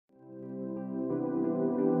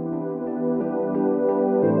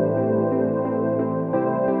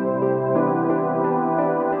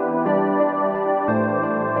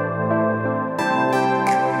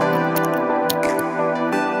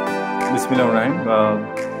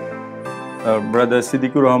Bismillahirrahmanirrahim. Brother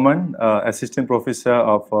Siddiqur Rahman, Assistant Professor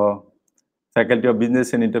of Faculty of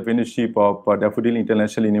Business and Entrepreneurship of Daffodil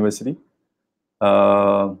International University,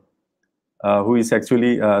 who is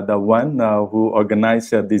actually the one who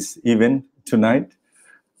organized this event tonight.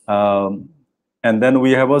 And then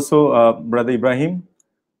we have also Brother Ibrahim,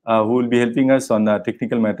 who will be helping us on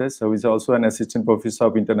technical matters. So he's also an Assistant Professor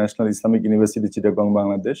of International Islamic University, Chittagong,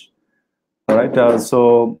 Bangladesh. All right,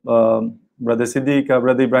 Brother Siddiq,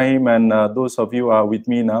 Brother Ibrahim, and those of you are with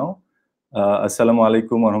me now. Assalamu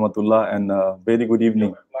alaikum wa rahmatullah, and very good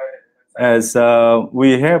evening. As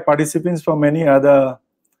we have participants from many other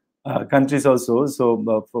countries also,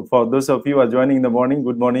 so for those of you who are joining in the morning,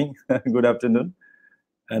 good morning, good afternoon.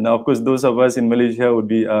 And of course, those of us in Malaysia would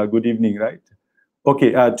be good evening, right?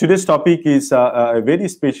 Okay, today's topic is a very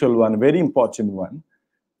special one, very important one.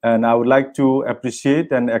 And I would like to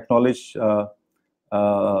appreciate and acknowledge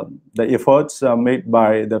the efforts made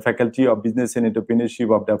by the Faculty of Business and Entrepreneurship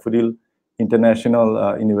of Daffodil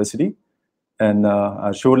International University. And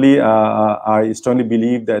surely, I strongly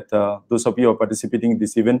believe that those of you who are participating in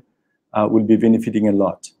this event will be benefiting a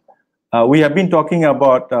lot. We have been talking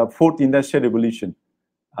about fourth industrial revolution.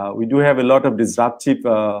 We do have a lot of disruptive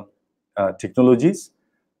technologies.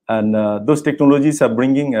 And those technologies are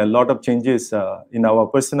bringing a lot of changes in our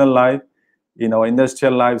personal life, in our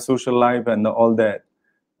industrial life, social life, and all that.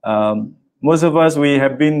 Most of us, we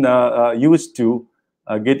have been used to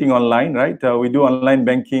getting online, right? We do online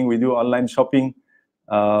banking, we do online shopping.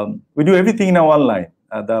 We do everything now online.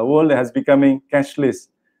 The world has becoming cashless.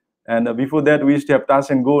 And before that, we used to have touch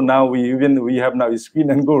and go. Now we have now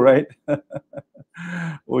screen and go, right?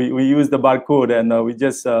 we use the barcode and we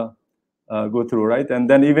just go through, right? And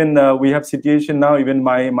then even we have situation now, even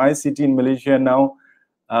my city in Malaysia now,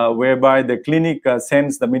 whereby the clinic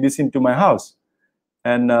sends the medicine to my house.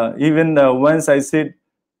 And even once I said,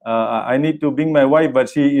 I need to bring my wife, but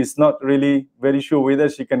she is not really very sure whether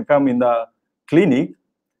she can come in the clinic.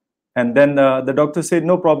 And then the doctor said,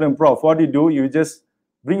 no problem, Prof. What do? You just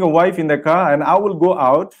bring your wife in the car and I will go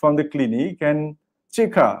out from the clinic and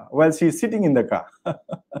check her while she's sitting in the car.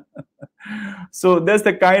 So that's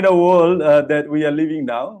the kind of world that we are living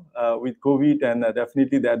now with COVID and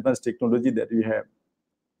definitely the advanced technology that we have.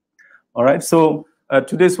 All right, so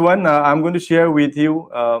today's one, I'm going to share with you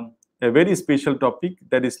a very special topic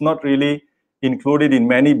that is not really included in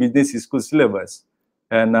many business school syllabus.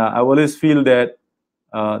 And I always feel that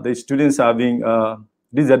the students are being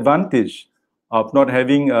disadvantaged of not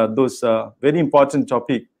having those very important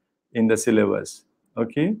topic in the syllabus,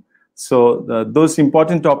 okay? So those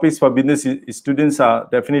important topics for business students are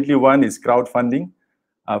definitely one is crowdfunding,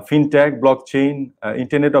 fintech, blockchain,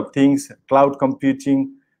 Internet of Things, cloud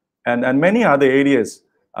computing, and many other areas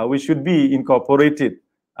which should be incorporated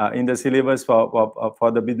in the syllabus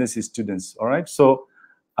for the business students. All right. So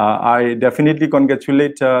I definitely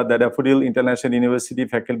congratulate the Daffodil International University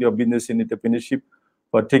Faculty of Business and Entrepreneurship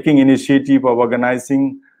for taking initiative of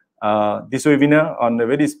organizing this webinar on a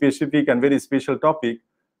very specific and very special topic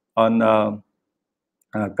on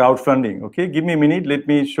crowdfunding. Okay, give me a minute. Let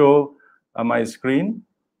me show my screen.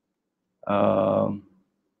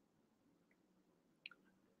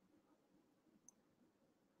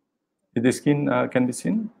 Is the screen can be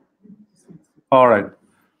seen? All right.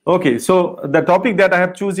 Okay, so the topic that I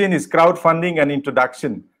have chosen is crowdfunding and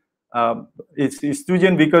introduction. It's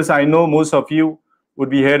student because I know most of you would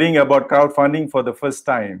be hearing about crowdfunding for the first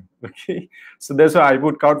time. Okay, so that's why I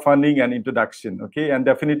put crowdfunding and introduction. Okay, and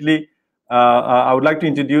definitely I would like to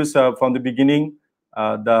introduce from the beginning.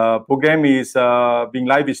 The program is being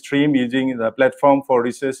live streamed using the platform for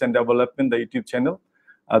research and development, the YouTube channel.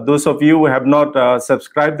 Those of you who have not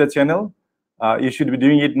subscribed the channel, you should be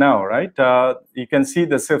doing it now, right? You can see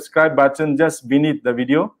the subscribe button just beneath the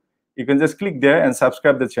video. You can just click there and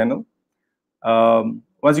subscribe the channel.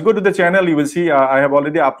 Once you go to the channel, you will see I have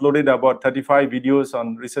already uploaded about 35 videos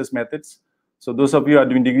on research methods. So those of you who are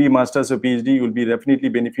doing degree, master's, or PhD, you will be definitely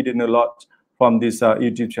benefiting a lot from this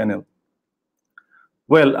YouTube channel.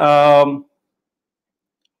 Well,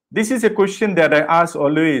 this is a question that I ask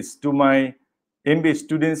always to my MBA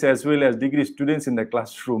students as well as degree students in the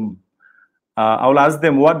classroom. I will ask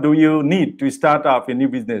them, what do you need to start up a new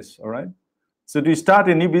business? All right. So to start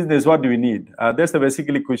a new business, what do we need? That's the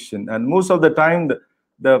basically question. And most of the time,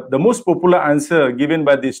 the most popular answer given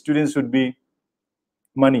by the students would be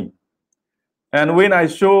money. And when I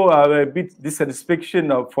show a bit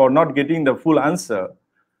dissatisfaction for not getting the full answer,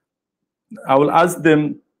 I will ask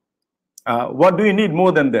them, what do you need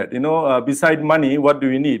more than that? You know, beside money, what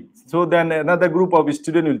do you need? So then another group of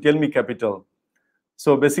students will tell me capital.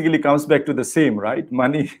 So basically comes back to the same, right?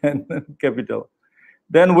 Money and capital.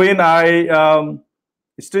 Then when I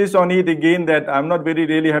stress on it again that I'm not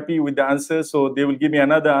really happy with the answer, so they will give me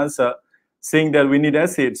another answer saying that we need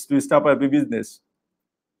assets to start up a business.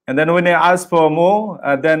 And then when I ask for more,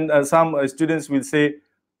 then some students will say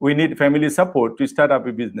we need family support to start up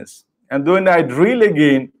a business. And when I drill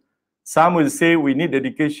again, some will say we need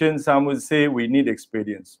education, some will say we need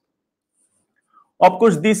experience. Of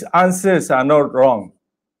course, these answers are not wrong.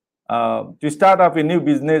 To start up a new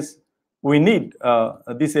business, we need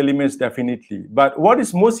these elements definitely. But what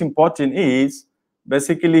is most important is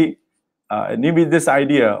basically a new business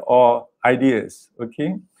idea or ideas,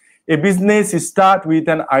 okay? A business is start with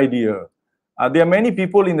an idea. There are many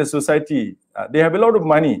people in the society, they have a lot of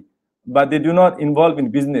money, but they do not involve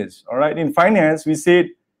in business, all right? In finance, we said,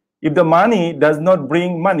 if the money does not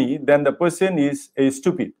bring money, then the person is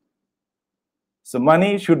stupid. So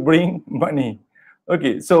money should bring money.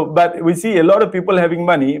 Okay, so, but we see a lot of people having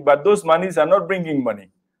money, but those monies are not bringing money.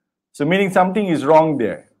 So meaning something is wrong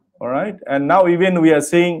there, all right? And now even we are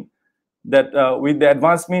saying that with the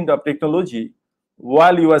advancement of technology,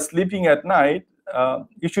 while you are sleeping at night,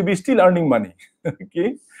 you should be still earning money,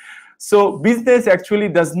 okay? So business actually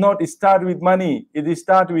does not start with money, it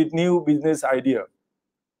starts with new business idea.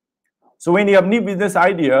 So when you have new business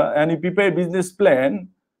idea and you prepare a business plan,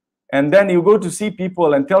 and then you go to see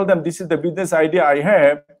people and tell them this is the business idea I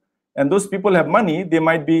have, and those people have money, they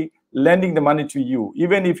might be lending the money to you.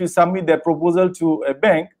 Even if you submit that proposal to a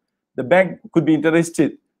bank, the bank could be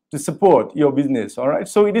interested to support your business, all right?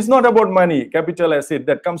 So it is not about money, capital asset,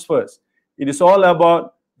 that comes first. It is all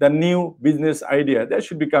about the new business idea. That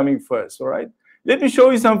should be coming first, all right? Let me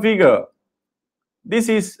show you some figure. This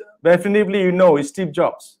is definitely, you know, Steve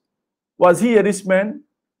Jobs. Was he a rich man?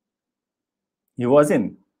 He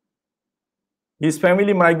wasn't. His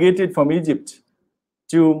family migrated from Egypt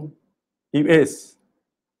to US.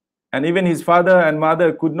 And even his father and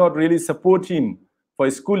mother could not really support him for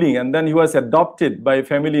schooling. And then he was adopted by a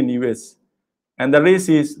family in US. And the rest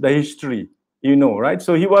is the history, you know, right?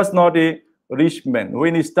 So he was not a rich man.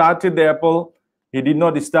 When he started the Apple, he did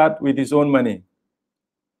not start with his own money.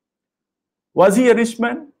 Was he a rich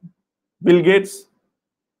man? Bill Gates?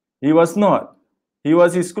 He was not. He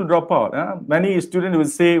was a school dropout. Many students will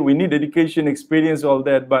say we need education, experience, all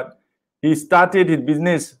that, but he started his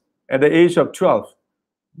business at the age of 12,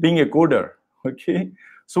 being a coder, okay?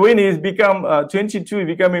 So when he become 22, he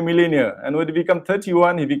became a millionaire. And when he become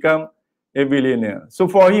 31, he became a billionaire. So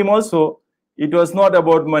for him also, it was not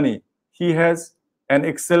about money. He has an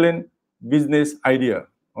excellent business idea,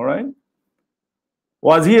 all right?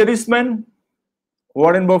 Was he a rich man?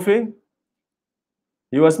 Warren Buffett?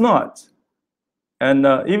 He was not. And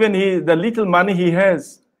even the little money he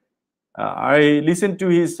has, I listened to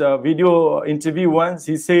his video interview once.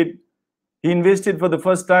 He said he invested for the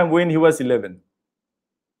first time when he was 11.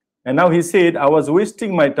 And now he said, I was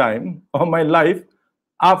wasting my time or my life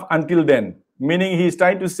up until then. Meaning he's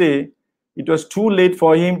trying to say it was too late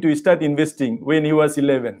for him to start investing when he was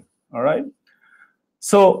 11. All right.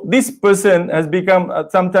 So this person has become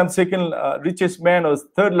sometimes second richest man or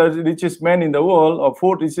third richest man in the world or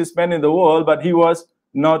fourth richest man in the world, but he was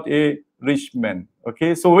not a rich man.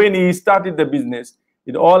 Okay, so when he started the business,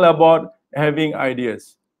 it's all about having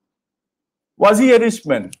ideas. Was he a rich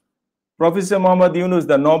man? Professor Muhammad Yunus,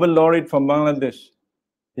 the Nobel laureate from Bangladesh,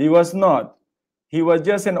 he was not. He was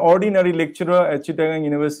just an ordinary lecturer at Chittagong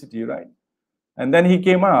University, right? And then he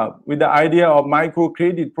came up with the idea of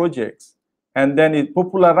microcredit projects. And then it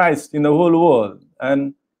popularized in the whole world.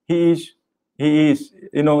 And he is,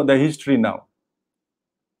 you know, the history now.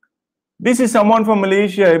 This is someone from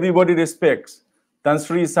Malaysia everybody respects. Tan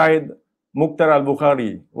Sri Syed Mukhtar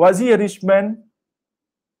al-Bukhari. Was he a rich man?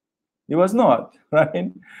 He was not,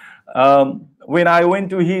 right? When I went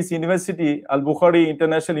to his university, Al-Bukhari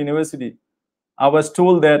International University, I was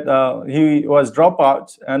told that he was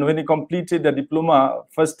dropout. And when he completed the diploma,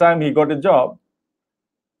 first time he got a job,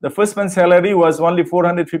 the first month's salary was only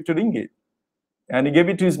 450 ringgit. And he gave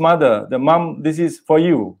it to his mother. The mom, this is for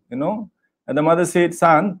you, you know. And the mother said,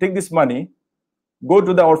 son, take this money, go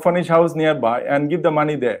to the orphanage house nearby and give the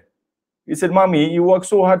money there. He said, mommy, you work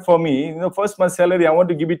so hard for me. You know, first month's salary, I want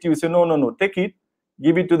to give it to you. He said, no, take it,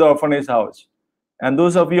 give it to the orphanage house. And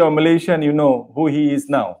those of you are Malaysian, you know who he is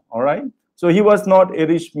now, all right? So he was not a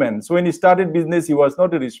rich man. So when he started business, he was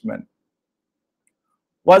not a rich man.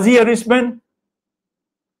 Was he a rich man?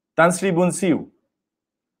 Tan Sri Boon Siu,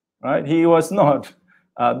 right? He was not.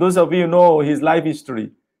 Those of you know his life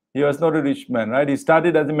history. He was not a rich man, right? He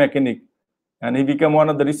started as a mechanic and he became one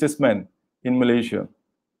of the richest men in Malaysia.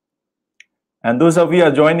 And those of you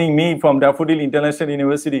are joining me from Daffodil International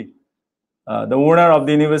University, the owner of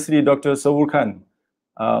the university, Dr. Sabur Khan,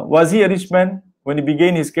 was he a rich man when he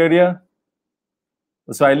began his career?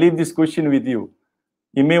 So I leave this question with you.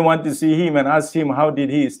 You may want to see him and ask him how did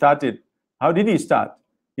he start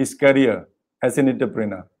his career as an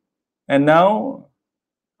entrepreneur. And now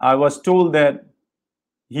I was told that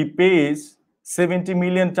he pays 70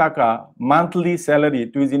 million taka monthly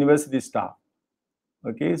salary to his university staff.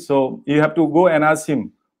 Okay, so you have to go and ask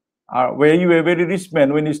him, were you a very rich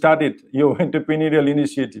man when you started your entrepreneurial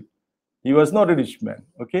initiative? He was not a rich man.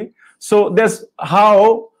 Okay, so that's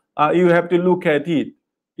how you have to look at it.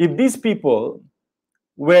 If these people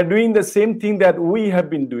were doing the same thing that we have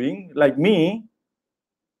been doing, like me,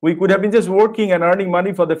 we could have been just working and earning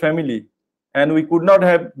money for the family, and we could not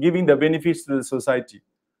have given the benefits to the society.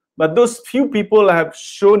 But those few people I have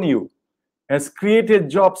shown you has created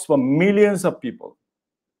jobs for millions of people,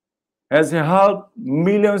 has helped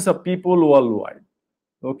millions of people worldwide.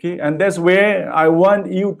 Okay, and that's where I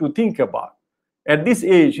want you to think about. At this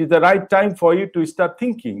age is the right time for you to start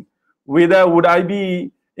thinking whether would I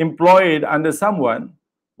be employed under someone,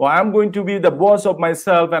 or I'm going to be the boss of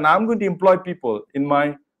myself and I'm going to employ people in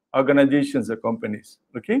my organizations or companies.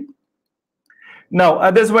 Okay.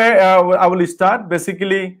 Now that's where I will start.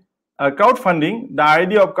 Basically, crowdfunding. The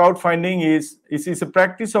idea of crowdfunding is a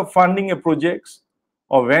practice of funding a project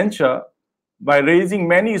or venture by raising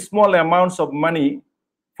many small amounts of money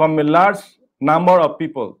from a large number of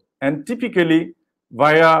people, and typically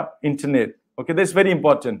via internet. Okay, that's very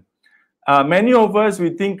important. Many of us, we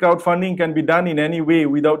think crowdfunding can be done in any way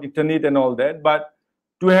without internet and all that, but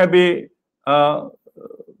to have a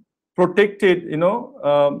protected,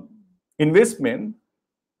 investment,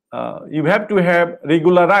 you have to have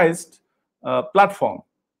regularized platform,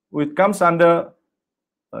 which comes under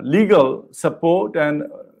legal support and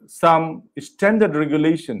some standard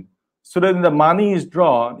regulation, so that when the money is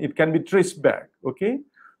drawn, it can be traced back. Okay,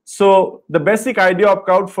 so the basic idea of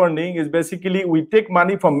crowdfunding is basically we take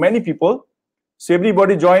money from many people, so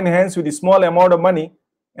everybody join hands with a small amount of money,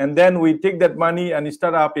 and then we take that money and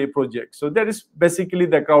start up a project. So that is basically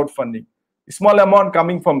the crowdfunding, a small amount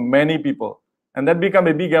coming from many people, and that become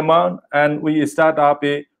a big amount, and we start up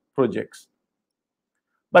a projects.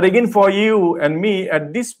 But again, for you and me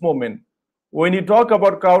at this moment, when you talk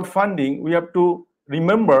about crowdfunding, we have to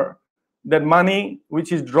remember that money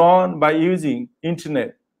which is drawn by using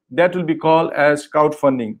internet, that will be called as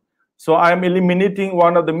crowdfunding. So I am eliminating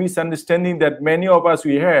one of the misunderstanding that many of us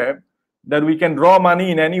we have, that we can draw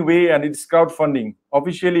money in any way and it's crowdfunding.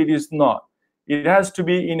 Officially, it is not. It has to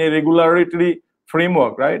be in a regulatory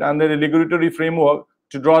framework, right? Under a regulatory framework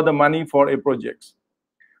to draw the money for a project.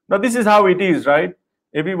 Now this is how it is, right?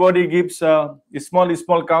 Everybody gives a small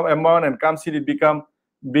amount and comes in, it become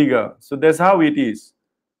bigger. So that's how it is.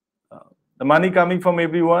 The money coming from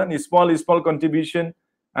everyone is small contribution,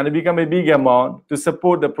 and it become a big amount to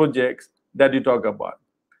support the projects that you talk about.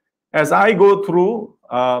 As I go through,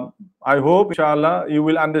 I hope, inshallah, you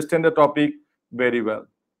will understand the topic very well.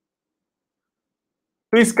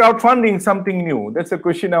 Is crowdfunding something new? That's a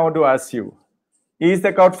question I want to ask you. Is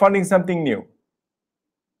the crowdfunding something new?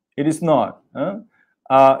 It is not.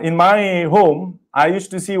 In my home, I used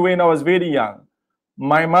to see when I was very young,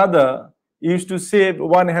 my mother used to save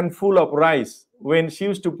one handful of rice when she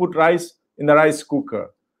used to put rice in the rice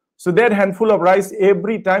cooker. So that handful of rice,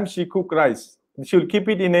 every time she cook rice, she will keep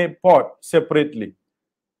it in a pot separately.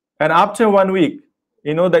 And after 1 week,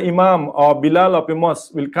 the imam or Bilal of a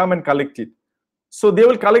mosque will come and collect it. So they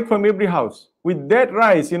will collect from every house. With that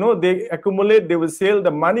rice, they accumulate, they will sell.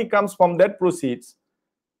 The money comes from that proceeds.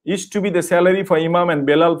 Used to be the salary for imam and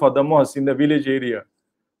Bilal for the mosque in the village area.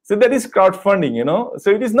 So that is crowdfunding, So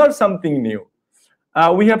it is not something new.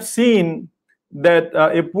 We have seen that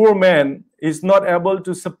a poor man is not able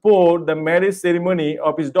to support the marriage ceremony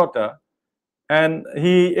of his daughter, and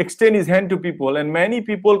he extends his hand to people, and many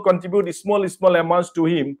people contribute small amounts to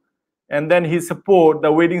him, and then he support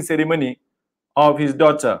the wedding ceremony of his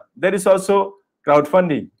daughter. That is also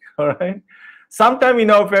crowdfunding. All right. Sometime in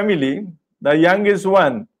our family, the youngest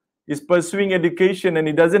one is pursuing education and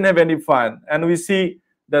he doesn't have any fund, and we see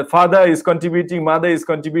the father is contributing, mother is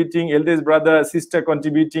contributing, eldest brother, sister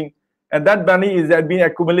contributing, and that money is being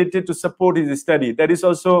accumulated to support his study. That is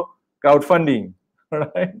also crowdfunding.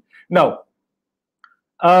 Right. Now,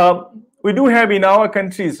 we do have in our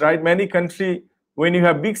countries, right? Many countries, when you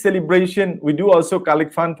have big celebration, we do also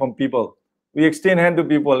collect fund from people. We extend hand to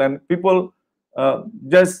people, and people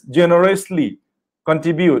just generously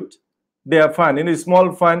contribute their fund in a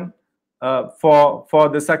small fund for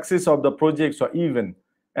the success of the projects or event.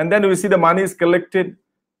 And then we see the money is collected,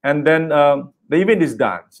 and then the event is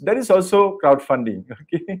done. So that is also crowdfunding.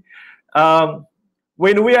 Okay,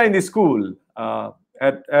 when we are in the school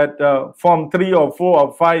at Form 3 or 4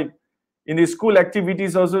 or 5, in the school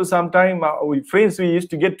activities also, sometime with friends we used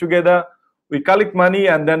to get together, we collect money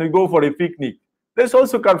and then we go for a picnic. There's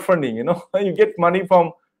also crowdfunding, you know. You get money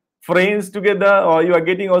from friends together, or you are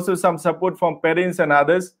getting also some support from parents and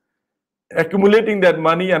others, accumulating that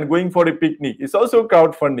money and going for a picnic. It's also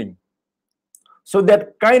crowdfunding. So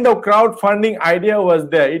that kind of crowdfunding idea was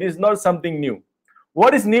there. It is not something new.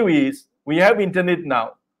 What is new is we have internet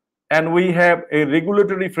now, and we have a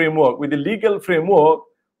regulatory framework. With the legal framework,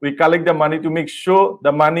 we collect the money to make sure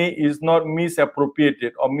the money is not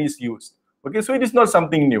misappropriated or misused. Okay, so it is not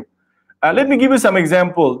something new. Let me give you some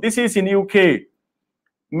example. This is in UK.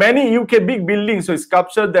 Many UK big buildings or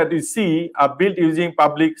sculptures that you see are built using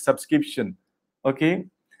public subscription. Okay,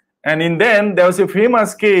 and in then there was a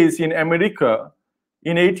famous case in America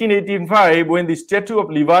in 1885 when the Statue of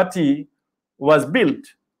Liberty was built.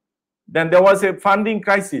 Then there was a funding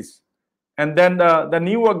crisis, and then the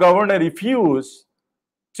new governor refused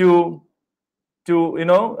to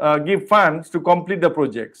give funds to complete the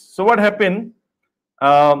projects. So what happened?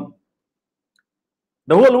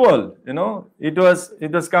 The whole world, it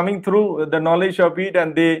was coming through the knowledge of it,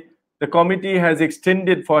 and the committee has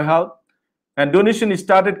extended for help, and donation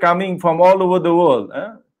started coming from all over the world,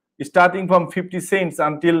 starting from 50 cents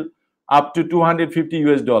until up to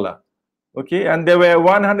 $250. Okay, and there were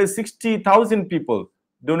 160,000 people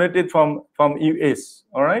donated from US.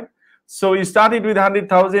 All right, so it started with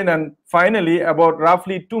 100,000, and finally about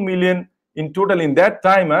roughly 2 million in total in that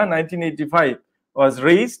time, 1985, was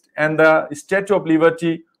raised, and the Statue of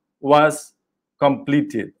Liberty was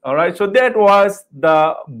completed. All right, so that was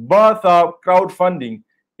the birth of crowdfunding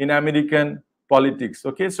in American politics.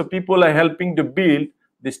 Okay, so people are helping to build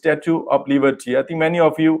the Statue of Liberty. I think many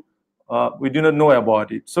of you we do not know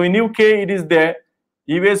about it. So in UK it is there.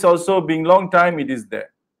 US also, being long time, it is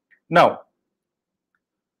there. Now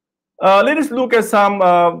let us look at some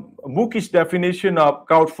bookish definition of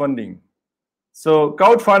crowdfunding. So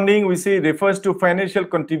crowdfunding, we say, refers to financial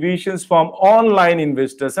contributions from online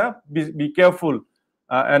investors. Be careful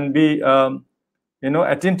and be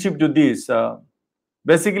attentive to this.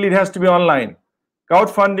 Basically, it has to be online.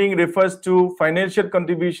 Crowdfunding refers to financial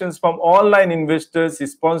contributions from online investors,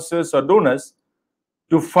 sponsors, or donors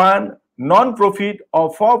to fund non-profit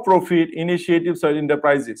or for-profit initiatives or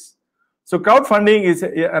enterprises. So crowdfunding is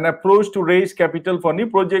an approach to raise capital for new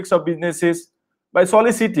projects or businesses by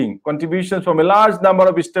soliciting contributions from a large number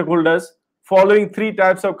of stakeholders, following 3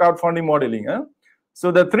 types of crowdfunding modeling.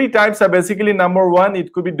 So the 3 types are basically: number 1,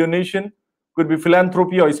 it could be donation, could be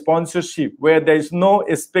philanthropy or sponsorship, where there is no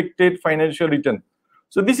expected financial return.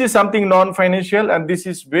 So this is something non-financial, and this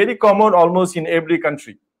is very common almost in every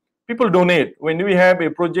country. People donate. When we have a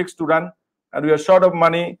project to run and we are short of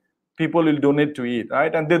money, people will donate to it,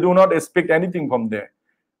 right? And they do not expect anything from there.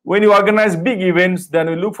 When you organize big events, then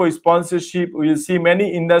we look for sponsorship. We will see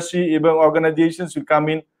many industry, even organizations will come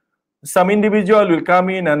in. Some individual will come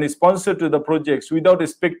in and sponsor to the projects without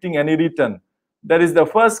expecting any return. That is the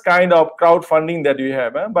first kind of crowdfunding that we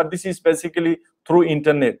have. But this is basically through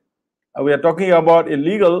internet. We are talking about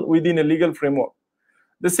within a legal framework.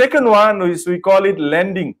 The second one is, we call it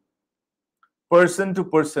lending, person to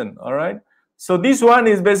person. All right. So this one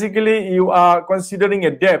is basically, you are considering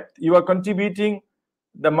a debt. You are contributing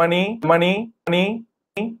the money for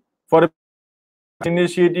an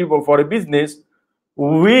initiative or for a business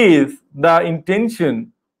with the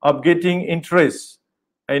intention of getting interest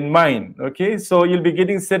in mind. Okay, so you'll be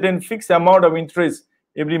getting certain fixed amount of interest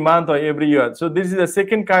every month or every year. So this is the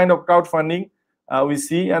second kind of crowdfunding we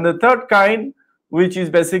see. And the third kind, which is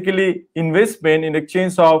basically investment in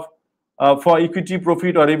exchange of for equity,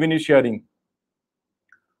 profit, or revenue sharing.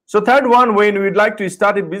 So third one, when we'd like to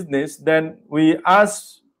start a business, then we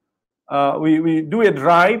ask, we do a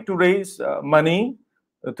drive to raise money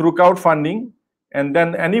through crowdfunding, and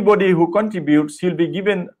then anybody who contributes, he'll be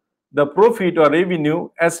given the profit or revenue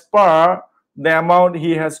as per the amount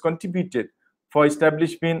he has contributed for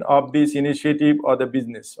establishment of this initiative or the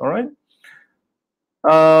business. All right.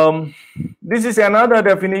 This is another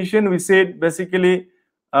definition. We said basically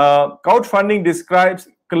crowdfunding describes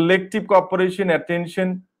collective cooperation,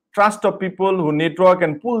 attention, trust of people who network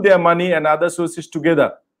and pool their money and other sources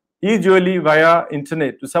together, usually via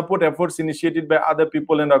internet, to support efforts initiated by other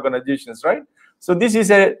people and organizations, right? So this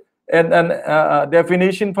is a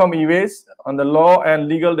definition from US on the law and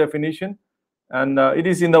legal definition, and it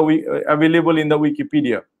is available in the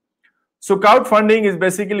Wikipedia. So crowdfunding is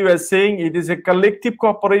basically, we are saying, it is a collective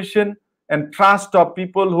cooperation and trust of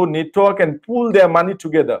people who network and pool their money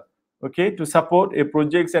together, okay, to support a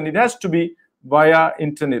project, and it has to be via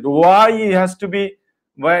internet. Why it has to be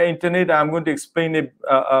via internet, I'm going to explain it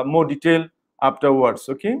more detail afterwards,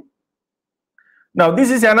 okay. Now,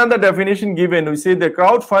 this is another definition given. We say the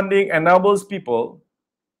crowdfunding enables people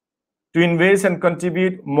to invest and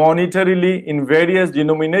contribute monetarily in various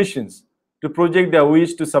denominations to project they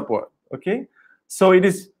wish to support, okay. So it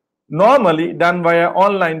is normally done via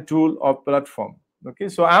online tool or platform, okay.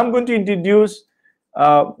 So I'm going to introduce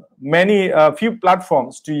few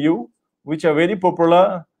platforms to you which are very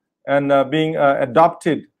popular and being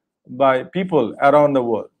adopted by people around the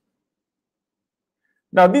world.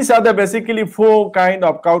 Now, these are the basically 4 kind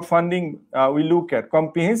of crowdfunding we look at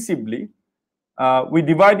comprehensively. We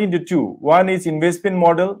divide into 2. One is investment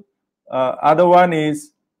model, other one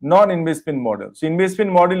is non-investment model. So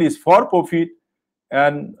investment model is for profit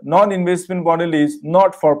and non-investment model is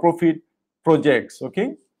not for profit projects,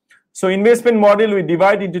 okay. So investment model we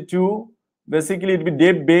divide into 2. Basically it will be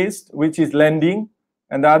debt based, which is lending,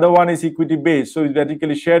 and the other one is equity based, so it's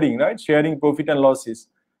vertically sharing, right, sharing profit and losses.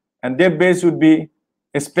 And debt based would be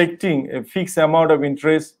expecting a fixed amount of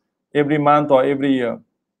interest every month or every year.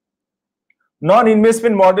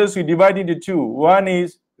 Non-investment models we divide into 2. One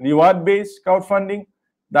is reward-based crowdfunding.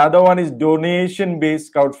 The other one is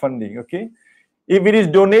donation-based crowdfunding, okay. If it is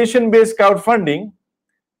donation-based crowdfunding,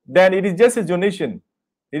 then it is just a donation.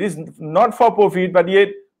 It is not for profit, but yet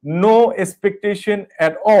no expectation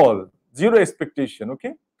at all, 0 expectation,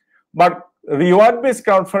 okay. But reward-based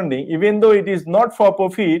crowdfunding, even though it is not for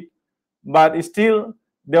profit, but still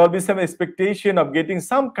there will be some expectation of getting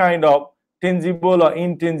some kind of tangible or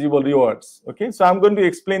intangible rewards, okay. So I'm going to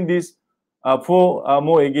explain this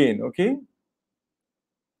more again, okay.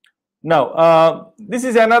 Now, this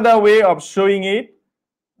is another way of showing it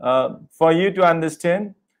for you to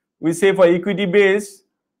understand. We say for equity base,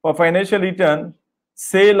 for financial return,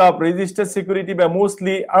 sale of registered security by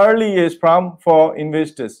mostly early years firm for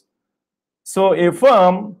investors. So a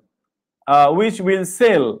firm which will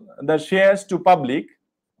sell the shares to public,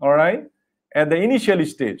 all right, at the initial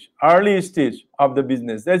stage, early stage of the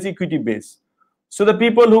business, that's equity base. So the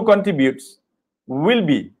people who contributes will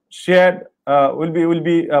be shared, will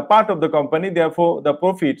be a part of the company. Therefore, the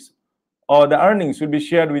profits or the earnings will be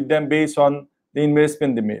shared with them based on the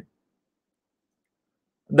investment they made.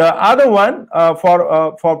 The other one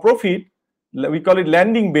for profit, we call it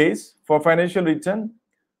lending base for financial return.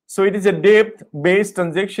 So it is a debt-based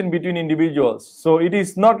transaction between individuals. So it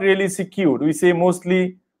is not really secured. We say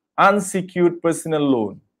mostly unsecured personal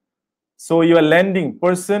loan. So you are lending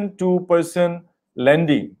person to person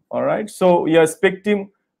lending, all right. So you are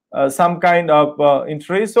expecting some kind of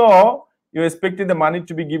interest, or you are expecting the money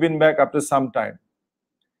to be given back after some time.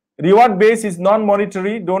 Reward base is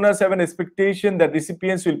non-monetary. Donors have an expectation that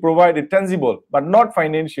recipients will provide a tangible but not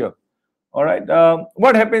financial, all right.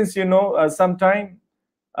 What happens, you know, sometimes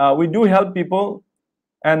we do help people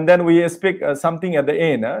and then we expect something at the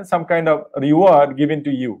end, some kind of reward given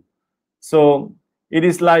to you. So it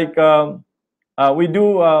is like we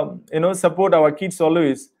do, you know, support our kids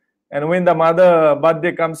always. And when the mother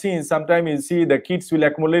birthday comes in, sometimes you see the kids will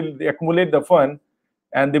accumulate the fund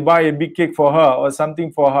and they buy a big cake for her or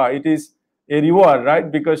something for her. It is a reward, right?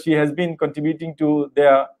 Because she has been contributing to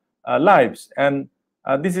their lives. And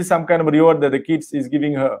this is some kind of reward that the kids is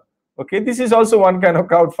giving her. Okay, this is also one kind of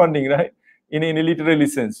crowdfunding, right? In a literally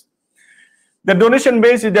sense. The donation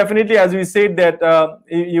base is definitely, as we said, that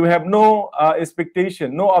you have no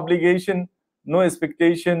expectation, no obligation, no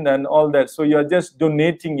expectation and all that. So you are just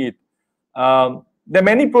donating it. There are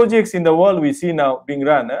many projects in the world we see now being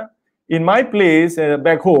run. In my place,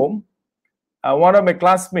 back home, one of my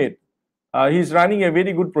classmates, he's running a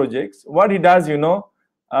very good project. What he does, you know,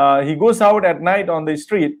 he goes out at night on the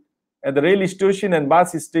street at the rail station and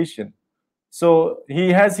bus station. So he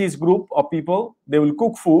has his group of people. They will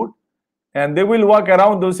cook food and they will walk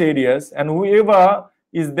around those areas, and whoever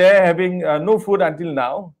is there having no food until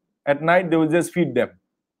now, at night they will just feed them.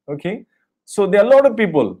 Okay, so there are a lot of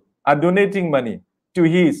people are donating money to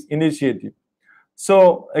his initiative.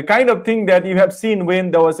 So a kind of thing that you have seen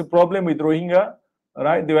when there was a problem with Rohingya,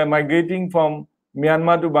 right? They were migrating from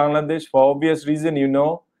Myanmar to Bangladesh for obvious reason, you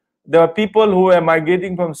know. There are people who were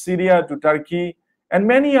migrating from Syria to Turkey and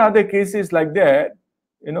many other cases like that.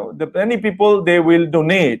 You know, many people, they will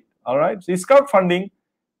donate. All right, so it's crowdfunding.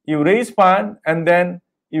 You raise fund and then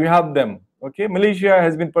you help them. Okay, Malaysia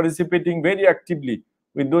has been participating very actively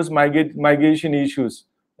with those migration issues.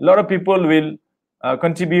 A lot of people will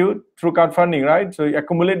contribute through crowdfunding, right? So you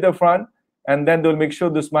accumulate the fund and then they'll make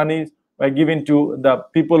sure this money are given to the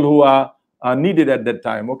people who are needed at that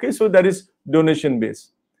time. Okay, so that is donation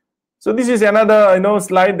based. So this is another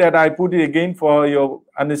slide that I put it again for your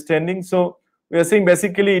understanding. So we are saying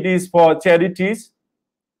basically it is for charities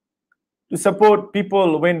to support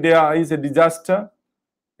people when there is a disaster,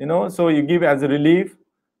 so you give as a relief,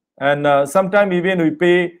 and sometimes even we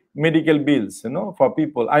pay medical bills, for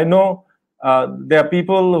people. I know there are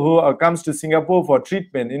people who comes to Singapore for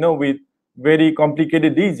treatment, with very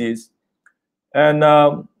complicated disease, and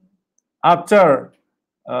after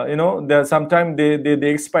there sometimes they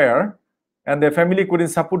expire, and their family couldn't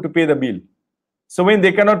support to pay the bill. So when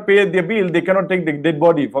they cannot pay the bill, they cannot take the dead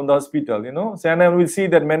body from the hospital, So and then we'll see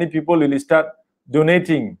that many people will start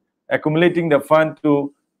donating, accumulating the fund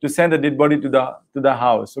to send the dead body to the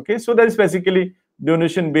house. Okay, so that is basically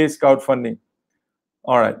donation-based crowdfunding.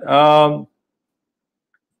 All right.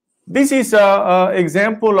 This is an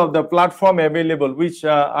example of the platform available, which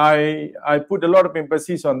I put a lot of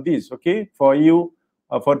emphasis on this. Okay, for you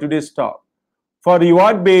for today's talk. For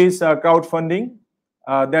reward-based crowdfunding,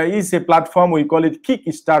 there is a platform, we call it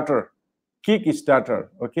Kickstarter. Kickstarter,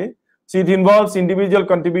 okay? So it involves individual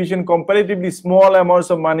contribution, comparatively small amounts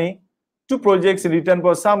of money to projects in return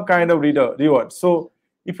for some kind of reward. So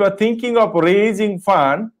if you are thinking of raising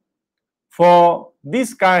fund for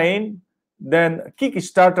this kind, then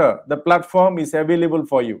Kickstarter, the platform, is available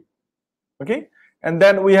for you, okay? And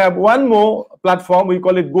then we have one more platform, we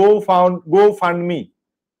call it GoFundMe.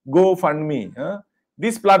 GoFundMe.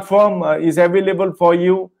 This platform is available for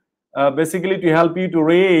you basically to help you to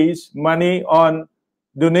raise money on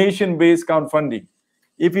donation-based crowdfunding.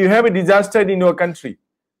 If you have a disaster in your country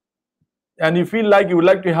and you feel like you would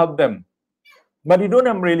like to help them, but you don't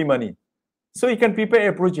have really money, so you can prepare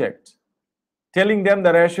a project telling them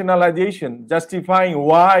the rationalization, justifying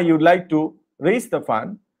why you'd like to raise the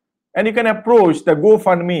fund, and you can approach the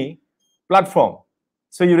GoFundMe platform.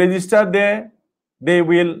 So you register there, they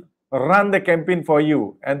will run the campaign for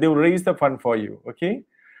you, and they will raise the fund for you, okay?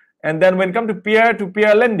 And then when it comes to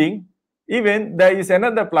peer-to-peer lending, even there is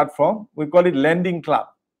another platform, we call it Lending Club.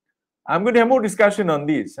 I'm going to have more discussion on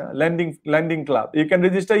this, Lending Club. You can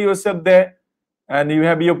register yourself there, and you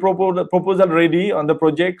have your proposal ready on the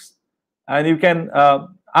projects, and you can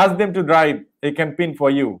ask them to drive a campaign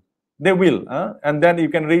for you. They will, and then you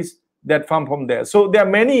can raise that fund from there. So there are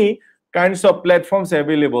many kinds of platforms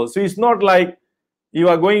available. So it's not like you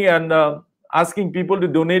are going and asking people to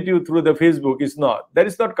donate you through the Facebook. It's not. That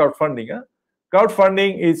is not crowdfunding.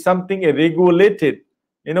 Crowdfunding is something regulated,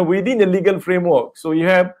 within a legal framework. So you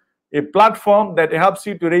have a platform that helps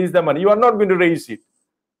you to raise the money. You are not going to raise it.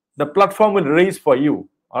 The platform will raise for you.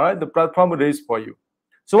 All right, the platform will raise for you.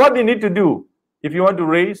 So what you need to do if you want to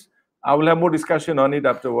raise, I will have more discussion on it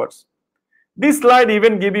afterwards. This slide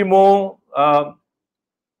even give you more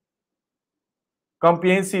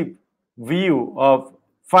comprehensive view of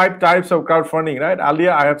 5 types of crowdfunding, right?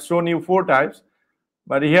 Earlier I have shown you 4 types,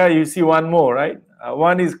 but here you see one more, right?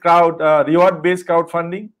 One is reward-based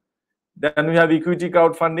crowdfunding. Then we have equity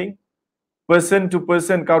crowdfunding,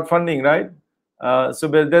 person-to-person crowdfunding, right? So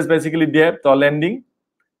that's basically debt or lending.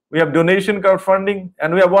 We have donation crowdfunding,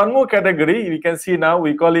 and we have one more category we can see now,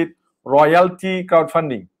 we call it royalty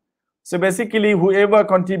crowdfunding. So basically whoever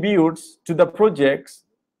contributes to the projects,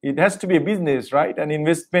 it has to be a business, right? An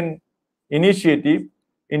investment initiative,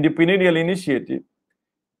 entrepreneurial initiative,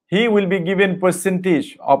 he will be given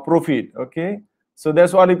percentage of profit, okay? So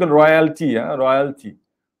that's what we call royalty, royalty.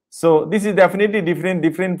 So this is definitely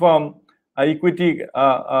different from equity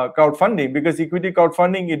crowdfunding, because equity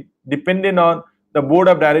crowdfunding is dependent on the board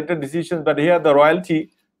of director decisions, but here the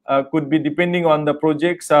royalty could be depending on the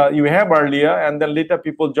projects you have earlier, and then later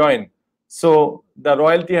people join. So the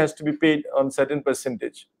royalty has to be paid on certain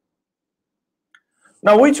percentage.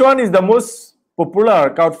 Now, which one is the most popular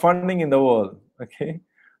crowdfunding in the world? Okay,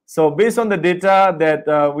 so based on the data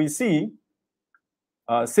that we see,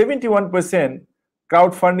 71%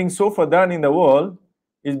 crowdfunding so far done in the world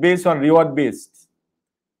is based on reward-based.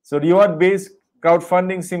 So reward-based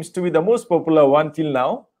crowdfunding seems to be the most popular one till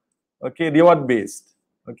now. Okay, reward-based.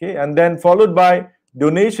 Okay, and then followed by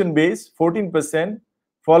donation-based, 14%,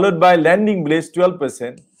 followed by lending-based,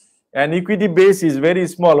 12%, and equity-based is very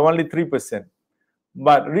small, only 3%.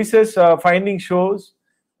 But research finding shows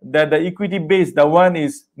that the equity-based, the one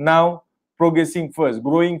is now progressing first,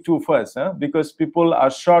 growing too first, because people are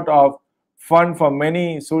short of fund from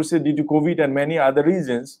many sources due to COVID and many other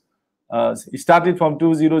reasons. It started from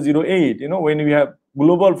 2008, when we have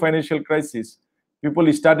global financial crisis,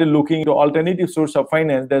 people started looking into alternative source of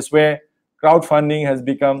finance. That's where crowdfunding has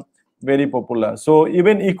become very popular. So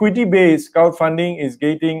even equity-based crowdfunding is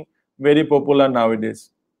getting very popular nowadays.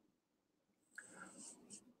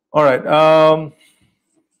 All right.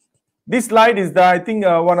 This slide is I think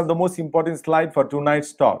one of the most important slides for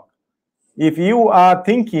tonight's talk. If you are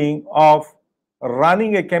thinking of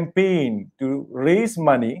running a campaign to raise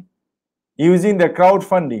money using the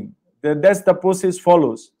crowdfunding, that's the process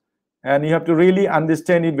follows, and you have to really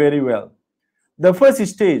understand it very well. The first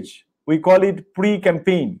stage, we call it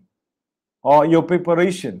pre-campaign or your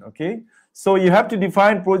preparation, okay? So you have to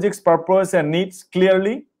define project's purpose and needs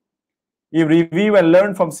clearly. You review and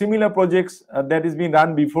learn from similar projects that has been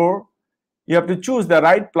run before. You have to choose the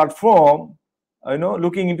right platform,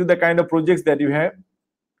 looking into the kind of projects that you have.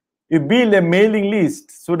 You build a mailing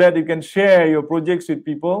list so that you can share your projects with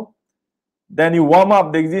people. Then you warm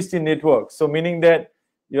up the existing network. So meaning that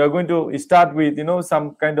you are going to start with,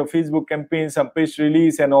 some kind of Facebook campaign, some press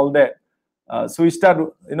release and all that. So you start,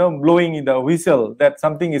 blowing in the whistle that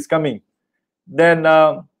something is coming. Then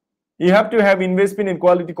you have to have investment in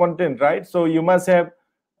quality content, right? So you must have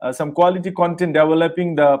some quality content,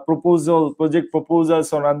 developing the project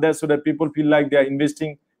proposals on that, so that people feel like they are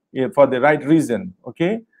investing for the right reason,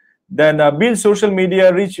 okay? Then build social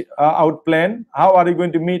media reach out plan. How are you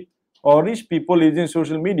going to meet or reach people using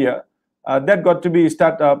social media? That got to be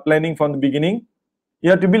start planning from the beginning. You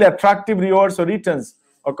have to build attractive rewards or returns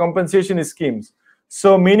or compensation schemes.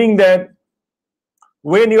 So meaning that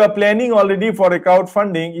when you are planning already for a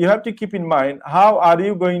crowdfunding, you have to keep in mind how are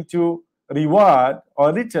you going to reward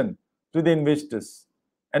or return to the investors,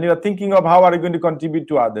 and you are thinking of how are you going to contribute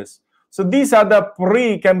to others. So these are the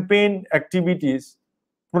pre-campaign activities,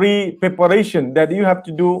 pre-preparation that you have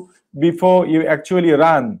to do before you actually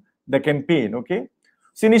run the campaign, okay?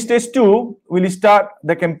 So in stage 2, we'll start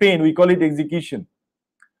the campaign. We call it execution.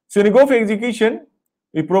 So when you go for execution,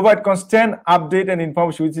 we provide constant update and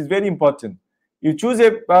information, which is very important. You choose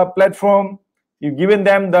a platform, you've given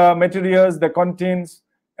them the materials, the contents,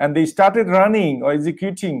 and they started running or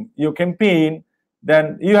executing your campaign,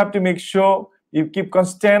 then you have to make sure you keep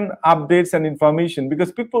constant updates and information,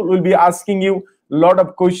 because people will be asking you a lot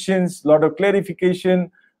of questions, a lot of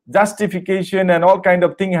clarification, justification, and all kind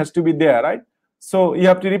of thing has to be there, right? So you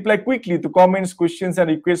have to reply quickly to comments, questions, and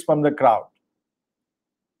requests from the crowd.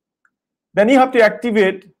 Then you have to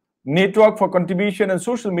activate network for contribution and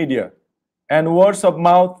social media and words of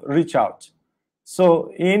mouth reach out.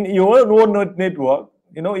 So in your own network,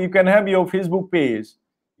 you can have your Facebook page,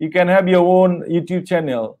 you can have your own YouTube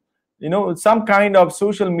channel, some kind of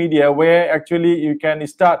social media where actually you can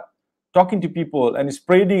start talking to people and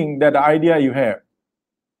spreading that idea you have.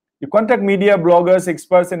 You contact media, bloggers,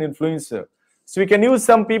 experts, and influencers. So you can use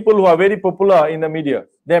some people who are very popular in the media.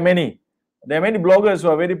 There are many bloggers who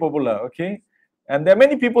are very popular, okay? And there are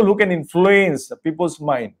many people who can influence people's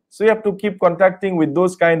mind. So you have to keep contacting with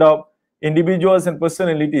those kind of individuals and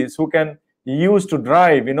personalities who can use to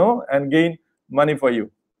drive, and gain money for you.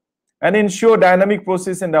 And ensure dynamic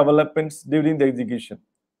process and developments during the execution.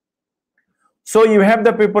 So you have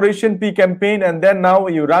the preparation pre-campaign, and then now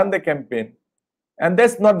you run the campaign. And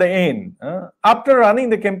that's not the end. After running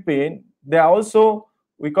the campaign, there are also,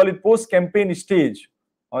 we call it post-campaign stage,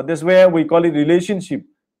 or that's where we call it relationship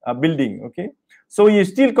building, okay? So you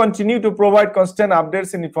still continue to provide constant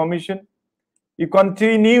updates and information. You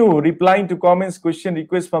continue replying to comments, questions,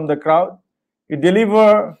 requests from the crowd. You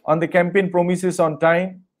deliver on the campaign promises on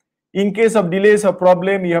time. In case of delays or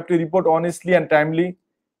problem, you have to report honestly and timely.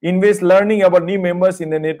 Invest learning about new members in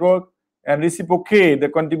the network and reciprocate the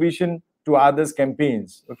contribution to others'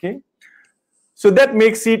 campaigns, okay? So that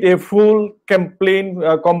makes it a full campaign,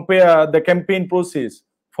 compare the campaign process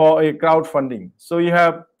for a crowdfunding. So you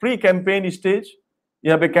have pre-campaign stage, you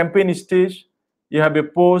have a campaign stage, you have a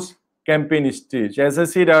post-campaign stage. As I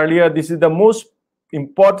said earlier, this is the most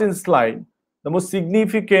important slide, the most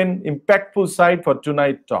significant, impactful slide for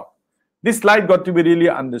tonight's talk. This slide got to be really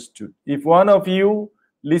understood. If one of you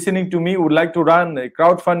listening to me would like to run a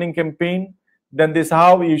crowdfunding campaign, then this is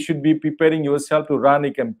how you should be preparing yourself to run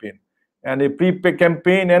a campaign. And a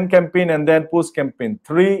pre-campaign and then post-campaign.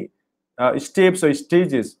 3 steps or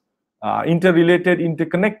stages, interrelated,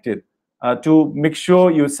 interconnected, to make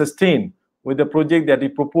sure you sustain with the project that you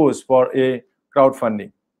propose for a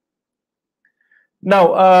crowdfunding.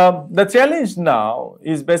 Now, the challenge now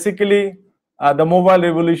is basically the mobile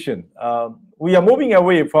revolution. We are moving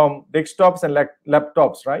away from desktops and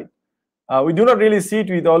laptops, right? We do not really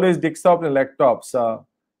sit with always desktops and laptops.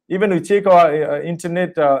 Even we check our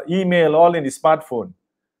internet, email, all in the smartphone.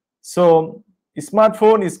 So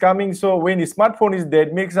smartphone is coming. So when the smartphone is there,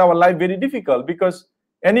 it makes our life very difficult, because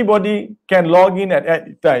anybody can log in at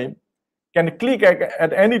any time, can click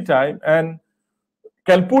at any time, and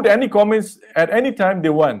can put any comments at any time they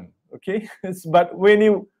want, okay? But when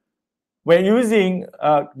you when using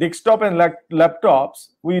desktop and laptops,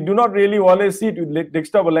 we do not really always sit with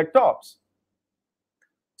desktop or laptops.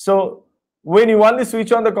 So when you only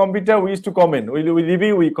switch on the computer, we used to comment. We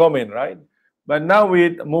review, we comment, right? But now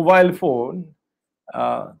with mobile phone,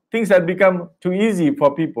 things have become too easy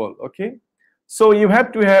for people, okay? So you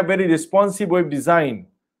have to have very responsive web design,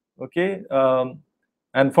 okay?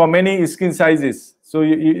 And for many screen sizes. So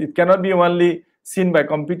it cannot be only seen by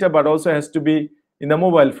computer, but also has to be in the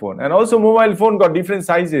mobile phone. And also mobile phone got different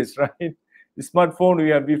sizes, right? The smartphone, we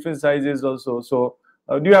have different sizes also. So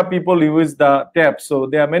do you have people who use the tabs? So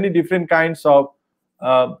there are many different kinds of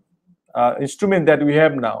instrument that we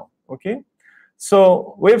have now, okay?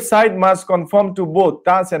 So website must conform to both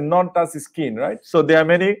touch and non-touch screen, right? So there are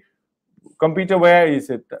many computer where is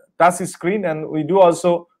it touch screen, and we do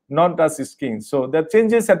also non-touch screen. So the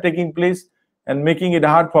changes are taking place and making it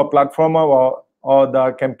hard for platformer or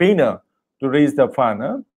the campaigner to raise the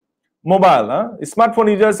fund. Mobile,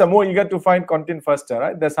 smartphone users are more eager to find content faster,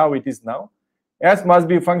 right? That's how it is now. Ads must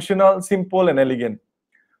be functional, simple, and elegant.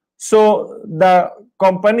 So the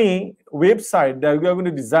company website that you are going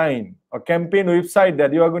to design, or campaign website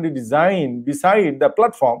that you are going to design beside the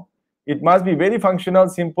platform, it must be very functional,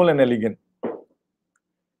 simple, and elegant.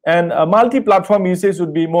 And a multi-platform usage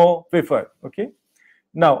would be more preferred, okay?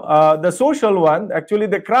 Now, the social one, actually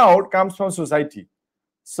the crowd comes from society.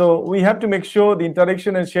 So we have to make sure the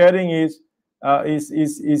interaction and sharing is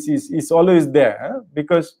always there,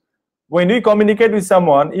 because when we communicate with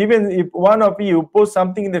someone, even if one of you posts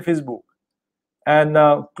something in the Facebook and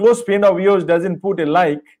close friend of yours doesn't put a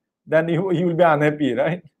like, then you will be unhappy,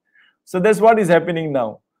 right? So that's what is happening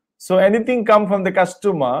now. So anything come from the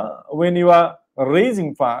customer when you are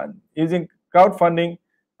raising fund using crowdfunding,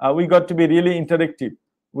 we got to be really interactive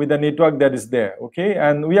with the network that is there, okay?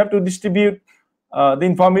 And we have to distribute the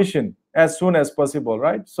information as soon as possible,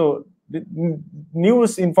 right? So the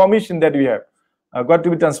news information that we have got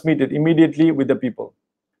to be transmitted immediately with the people.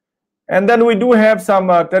 And then we do have some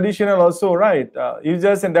traditional also, right?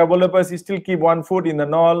 Users and developers still keep one foot in the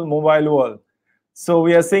non-mobile world. So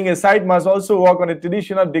we are saying a site must also work on a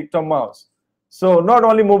traditional desktop mouse. So not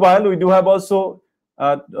only mobile, we do have also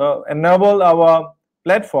enable our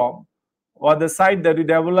platform or the site that we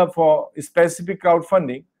develop for specific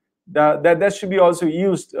crowdfunding, that should be also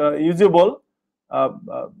usable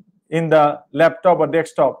in the laptop or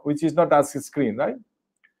desktop, which is not touch screen, right?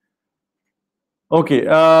 Okay,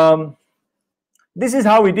 this is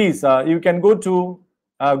how it is. You can go to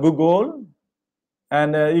Google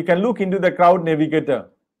and you can look into the Crowd Navigator,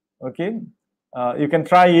 okay? You can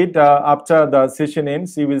try it after the session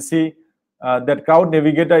ends. You will see that Crowd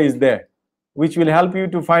Navigator is there, which will help you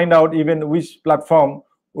to find out even which platform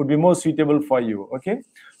would be more suitable for you, okay?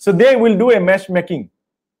 So they will do a matchmaking.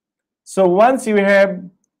 So once you have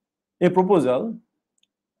a proposal,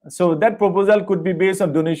 so that proposal could be based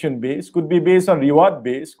on donation base, could be based on reward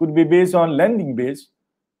base, could be based on lending base,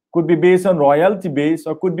 could be based on royalty base,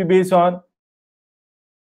 or could be based on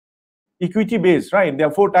equity base, right? There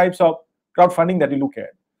are 4 types of crowdfunding that you look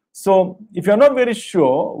at. So if you're not very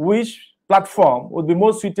sure which platform would be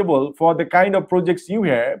most suitable for the kind of projects you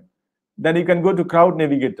have, then you can go to Crowd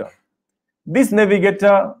Navigator. This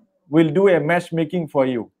navigator will do a matchmaking for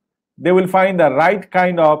you. They will find the right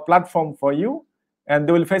kind of platform for you, and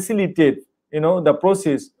they will facilitate, the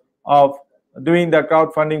process of doing the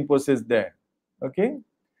crowdfunding process there, okay?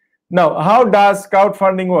 Now, how does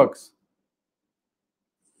crowdfunding works?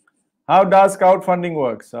 How does crowdfunding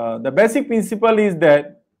works? The basic principle is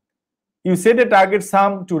that you set a target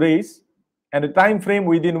sum to raise and a time frame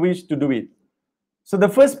within which to do it. So the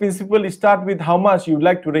first principle is start with how much you would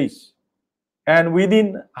like to raise and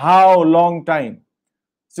within how long time.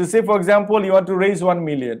 So say, for example, you want to raise 1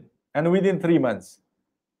 million and within 3 months,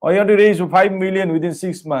 or you want to raise 5 million within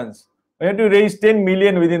 6 months, or you want to raise 10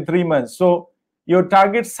 million within 3 months. So your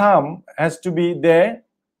target sum has to be there,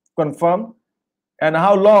 confirmed, and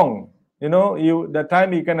how long, the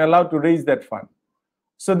time you can allow to raise that fund.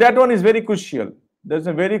 So that one is very crucial. That's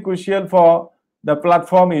a very crucial for the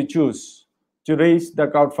platform you choose to raise the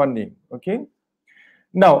crowdfunding, okay?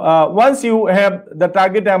 Now, once you have the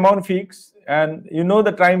target amount fixed and you know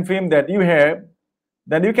the time frame that you have,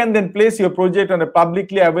 then you can then place your project on a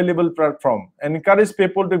publicly available platform and encourage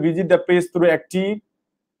people to visit the page through active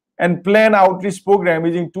and plan outreach program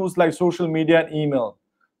using tools like social media and email.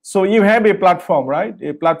 So you have a platform, right?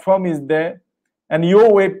 A platform is there, and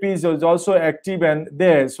your web page is also active and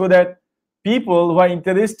there, so that people who are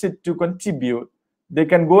interested to contribute, they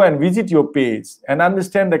can go and visit your page and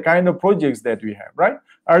understand the kind of projects that we have, right?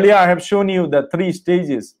 Earlier, I have shown you the 3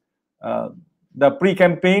 stages, the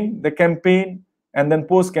pre-campaign, the campaign, and then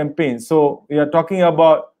post-campaign. So we are talking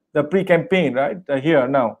about the pre-campaign, right, here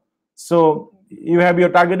now. So you have your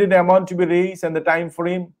targeted amount to be raised and the time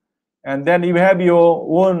frame, and then you have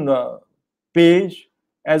your own page,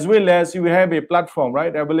 as well as you have a platform,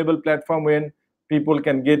 right, available platform when people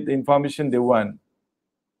can get the information they want.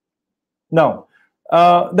 Now,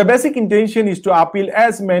 the basic intention is to appeal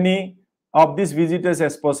as many of these visitors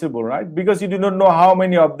as possible, right? Because you do not know how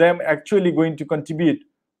many of them actually going to contribute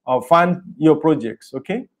or fund your projects,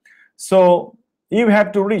 okay? So you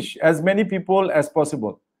have to reach as many people as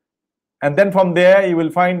possible. And then from there, you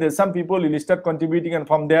will find that some people will start contributing, and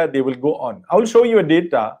from there, they will go on. I will show you a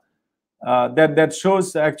data that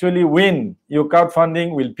shows actually when your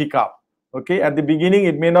crowdfunding will pick up, okay? At the beginning,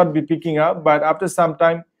 it may not be picking up, but after some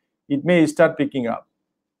time, it may start picking up.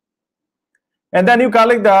 And then you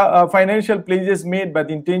collect the financial pledges made by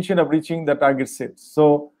the intention of reaching the target set.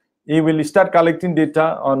 So you will start collecting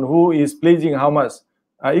data on who is pledging how much.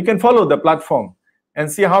 You can follow the platform and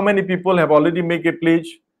see how many people have already made a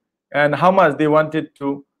pledge and how much they wanted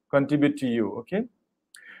to contribute to you, okay?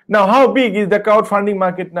 Now, how big is the crowdfunding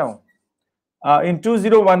market now? In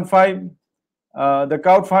 2015, the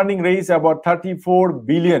crowdfunding raised about 34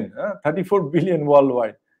 billion, 34 billion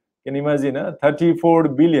worldwide. Can you imagine, 34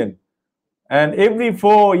 billion. And every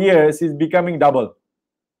 4 years is becoming double,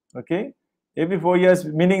 okay? Every 4 years,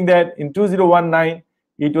 meaning that in 2019,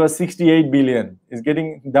 it was 68 billion. It's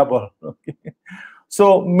getting double, okay?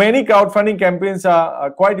 So many crowdfunding campaigns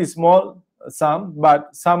are quite small, some,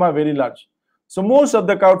 but some are very large. So most of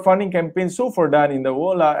the crowdfunding campaigns so far done in the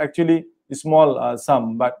world are actually small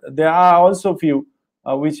sum, but there are also few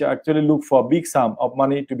which actually look for big sum of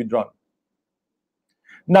money to be drawn.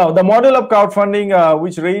 Now, the model of crowdfunding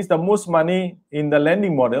which raised the most money in the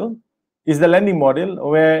lending model is the lending model,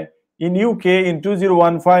 where in UK in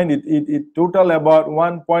 2015 it total about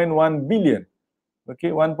 1.1 billion. Okay,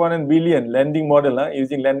 1.1 billion lending model,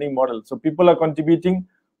 using lending model. So people are contributing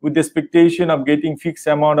with the expectation of getting fixed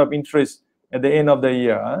amount of interest at the end of the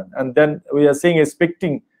year, and then we are saying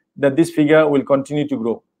expecting that this figure will continue to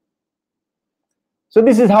grow. So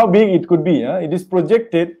this is how big it could be. It is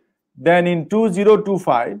projected then in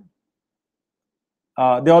 2025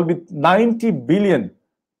 there will be 90 billion,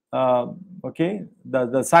 okay,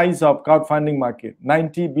 the size of crowdfunding market,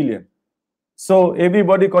 90 billion. So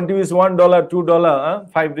everybody contributes $1,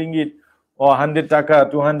 $2, 5 ringgit, or 100 taka,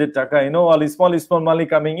 200 taka, you know, all small money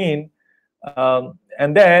coming in,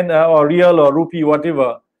 and then or real or rupee,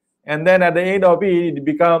 whatever, and then at the end of it, it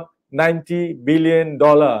become $90 billion.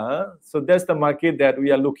 So that's the market that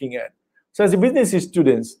we are looking at. So as a business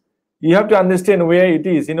students, you have to understand where it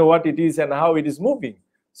is, you know, what it is and how it is moving,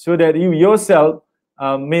 so that you yourself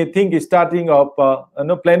may think starting of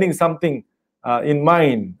planning something in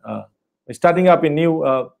mind, starting up in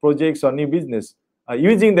new projects or new business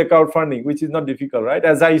using the crowdfunding, which is not difficult, right?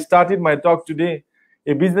 As I started my talk today,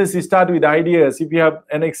 a business is start with ideas. If you have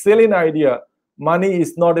an excellent idea, money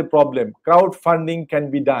is not a problem. Crowdfunding can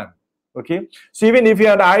be done, okay? So even if you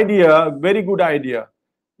have an idea, very good idea,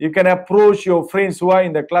 you can approach your friends who are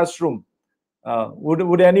in the classroom.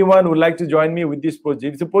 Would anyone would like to join me with this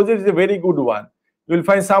project? The project is a very good one. You will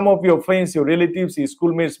find some of your friends, your relatives, your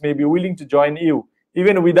schoolmates may be willing to join you,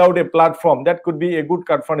 even without a platform. That could be a good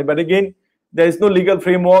crowdfunding. But again, there is no legal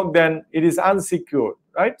framework, then it is unsecured,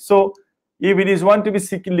 right? So if it is want to be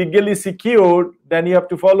legally secured, then you have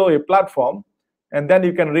to follow a platform, and then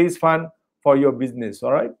you can raise fund for your business,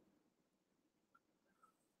 all right?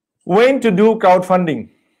 When to do crowdfunding?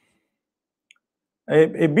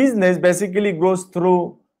 A business basically goes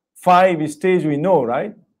through 5 stages we know,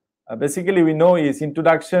 right? Basically we know is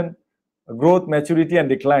introduction, growth, maturity, and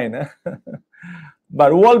decline.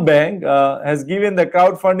 But World Bank has given the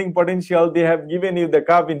crowdfunding potential. They have given you the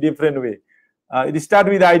curve in different way. It start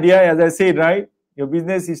with idea, as I said, right? Your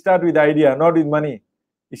business is start with idea, not with money.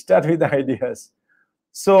 You start with the ideas.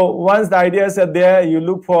 So once the ideas are there, you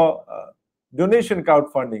look for donation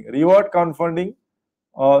crowdfunding, reward crowdfunding,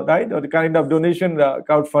 right, or the kind of donation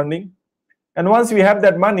crowdfunding. And once you have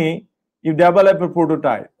that money, you develop a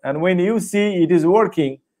prototype. And when you see it is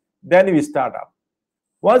working, then you start up.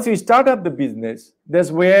 Once you start up the business,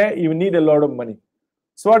 that's where you need a lot of money.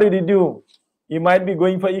 So what do you do? You might be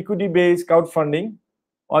going for equity-based crowdfunding,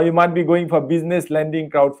 or you might be going for business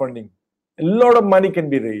lending crowdfunding. A lot of money can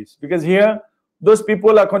be raised, because here, those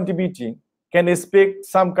people are contributing, can expect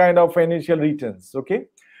some kind of financial returns, okay?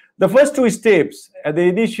 The first 2 steps at the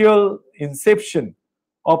initial inception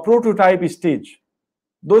or prototype stage,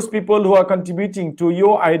 those people who are contributing to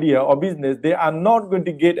your idea or business, they are not going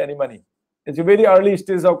to get any money. It's a very early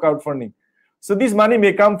stage of crowdfunding. So this money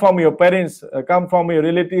may come from your parents, come from your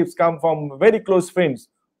relatives, come from very close friends,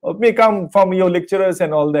 or may come from your lecturers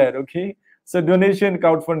and all that, okay? So donation,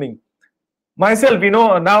 crowdfunding. Myself,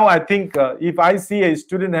 now I think if I see a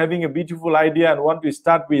student having a beautiful idea and want to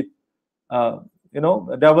start with,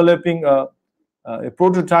 developing a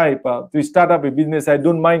prototype to start up a business, I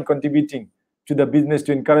don't mind contributing to the business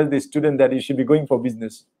to encourage the student that he should be going for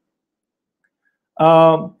business.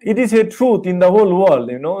 It is a truth in the whole world,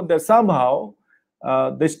 that somehow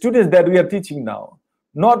the students that we are teaching now,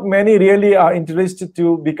 not many really are interested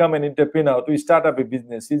to become an entrepreneur, to start up a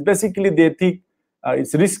business. It's basically they think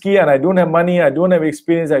it's risky and I don't have money, I don't have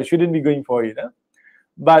experience, I shouldn't be going for it.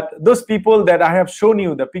 But those people that I have shown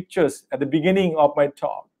you the pictures at the beginning of my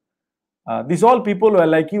talk, these all people who are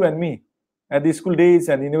like you and me at the school days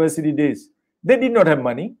and university days. They did not have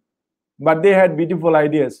money, but they had beautiful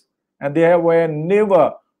ideas and they were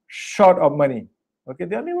never short of money. Okay,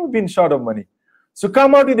 they have never been short of money. So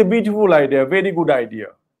come out with a beautiful idea, very good idea.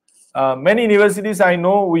 Many universities I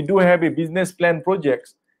know, we do have a business plan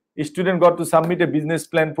projects. A student got to submit a business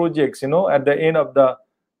plan projects, at the end of the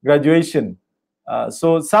graduation.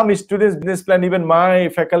 So some students' business plan, even my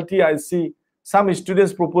faculty, I see some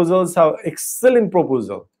students' proposals are excellent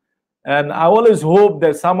proposal. And I always hope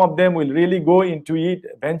that some of them will really go into it,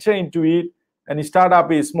 venture into it, and start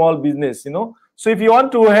up a small business, So if you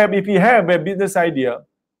want to have, if you have a business idea,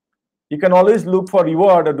 you can always look for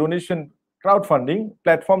reward or donation crowdfunding.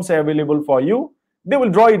 Platforms are available for you. They will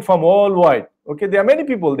draw it from all wide. Okay, there are many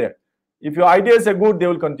people there. If your ideas are good, they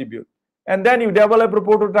will contribute. And then you develop a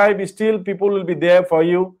prototype, still people will be there for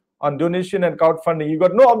you on donation and crowdfunding. You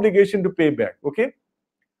got no obligation to pay back, okay?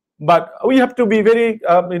 But we have to be very,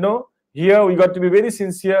 here we got to be very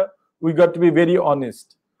sincere. We got to be very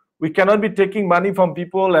honest. We cannot be taking money from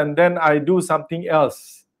people and then I do something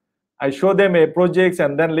else. I show them a project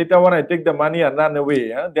and then later on I take the money and run away.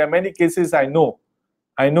 There are many cases I know.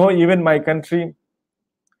 I know even my country,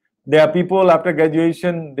 there are people after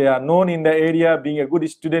graduation, they are known in the area, being a good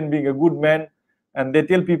student, being a good man, and they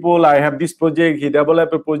tell people, I have this project, he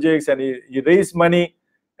developed a project and he raised money,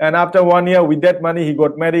 and after 1 year with that money, he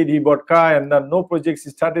got married, he bought car, and then no projects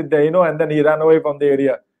started there, and then he ran away from the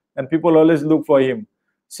area, and people always look for him.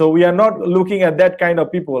 So we are not looking at that kind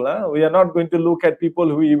of people. We are not going to look at people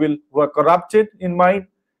who are corrupted in mind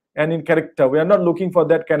and in character. We are not looking for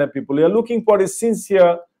that kind of people. We are looking for a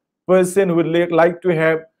sincere person who would like to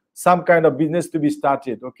have some kind of business to be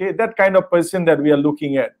started. Okay, that kind of person that we are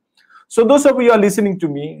looking at. So those of you who are listening to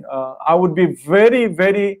me, I would be very,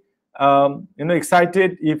 very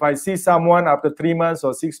excited if I see someone after 3 months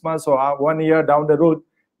or 6 months or 1 year down the road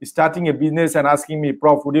starting a business and asking me,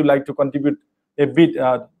 Prof, would you like to contribute a bit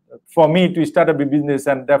for me to start up a business?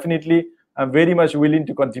 And definitely, I'm very much willing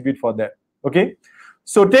to contribute for that. Okay,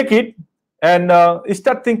 so take it and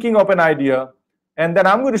start thinking of an idea, and then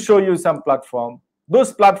I'm going to show you some platform.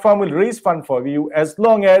 Those platforms will raise fund for you as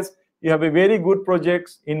long as you have a very good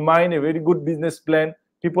projects in mind, a very good business plan.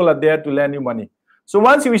 People are there to lend you money. So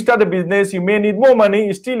once you start a business, you may need more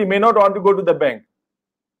money. Still, you may not want to go to the bank.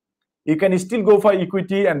 You can still go for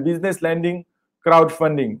equity and business lending,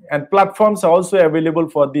 crowdfunding, and platforms are also available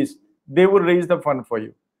for this. They will raise the fund for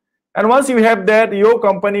you. And once you have that, your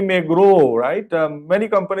company may grow, right? Many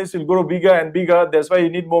companies will grow bigger and bigger. That's why you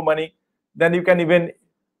need more money. Then you can even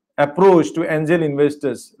approach to angel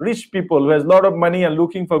investors. Rich people who has a lot of money and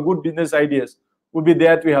looking for good business ideas will be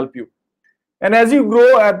there to help you. And as you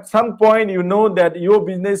grow, at some point, you know that your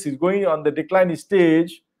business is going on the decline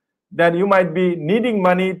stage, that you might be needing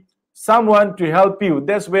money, someone to help you.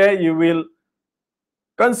 That's where you will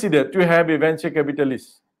consider to have a venture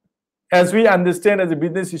capitalist. As we understand as a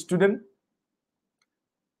business student,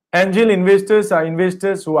 angel investors are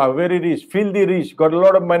investors who are very rich, filthy rich, got a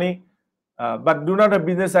lot of money, but do not have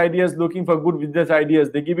business ideas, looking for good business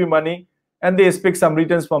ideas. They give you money and they expect some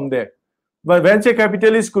returns from there. But venture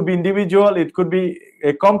capitalists could be individual, it could be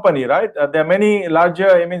a company, right? There are many larger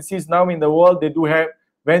MNCs now in the world, they do have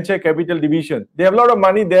venture capital division. They have a lot of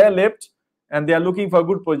money there left and they are looking for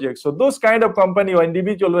good projects. So those kind of company or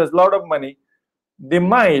individual who has a lot of money, they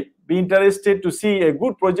might be interested to see a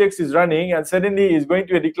good project is running and suddenly is going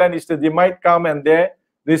to a decline stage. They might come and they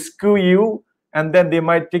rescue you and then they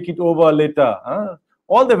might take it over later.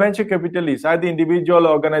 All the venture capitalists, either individual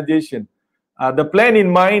or organization, the plan in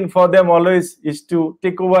mind for them always is to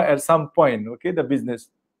take over at some point, okay, the business.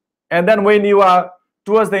 And then when you are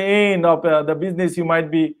towards the end of the business, you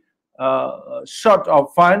might be short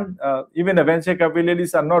of fund. Even the venture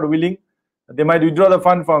capitalists are not willing. They might withdraw the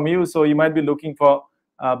fund from you, so you might be looking for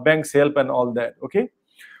bank's help and all that, okay?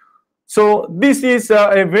 So this is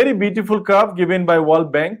a very beautiful curve given by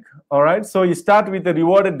World Bank. All right. So you start with the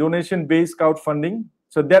reward and donation based crowdfunding.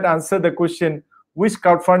 So that answers the question, which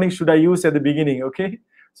crowdfunding should I use at the beginning? Okay.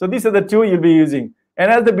 So these are the two you'll be using.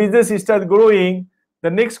 And as the business starts growing, the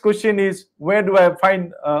next question is, where do I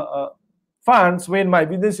find funds when my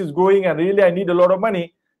business is growing and really I need a lot of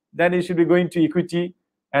money? Then you should be going to equity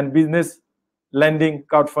and business lending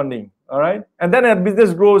crowdfunding. All right. And then as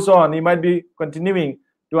business grows on, you might be continuing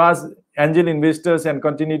to ask angel investors and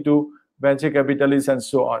continue to venture capitalists and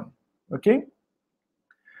so on. Okay.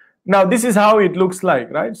 Now this is how it looks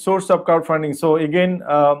like, right? Source of crowdfunding. So again,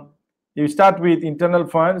 you start with internal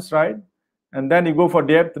funds, right? And then you go for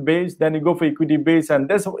debt base, then you go for equity base, and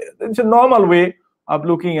that's a normal way of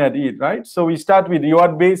looking at it, right? So we start with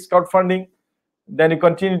reward based crowdfunding, then you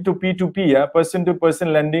continue to P2P, person to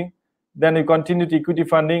person lending, then you continue to equity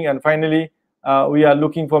funding, and finally we are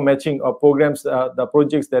looking for matching of programs, the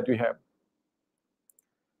projects that we have.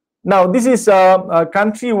 Now this is a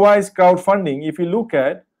country-wise crowdfunding. If you look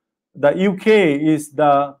at, the UK is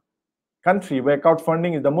the country where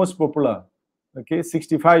crowdfunding is the most popular. Okay,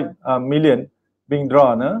 65 million being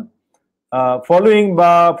drawn.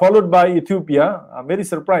 Followed by Ethiopia. I'm very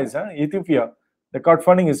surprised. Ethiopia, the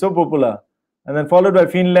crowdfunding is so popular, and then followed by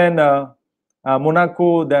Finland,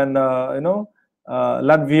 Monaco, then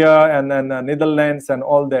Latvia, and then Netherlands, and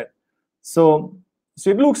all that. So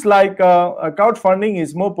it looks like crowdfunding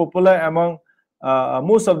is more popular among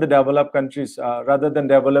most of the developed countries rather than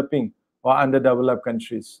developing or underdeveloped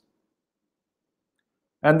countries.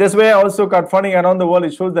 And this way also crowdfunding around the world,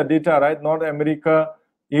 it shows the data, right? North America,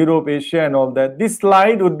 Europe, Asia, and all that. This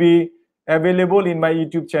slide would be available in my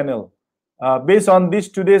YouTube channel. Based on this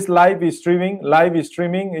today's live streaming,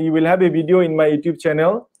 you will have a video in my YouTube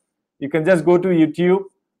channel. You can just go to YouTube,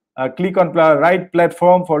 click on right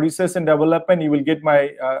platform for research and development. You will get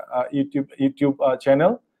my YouTube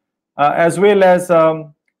channel. As well as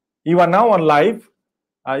you are now on live.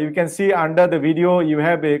 You can see under the video, you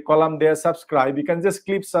have a column there, subscribe. You can just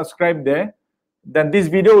click subscribe there. Then this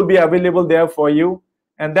video will be available there for you.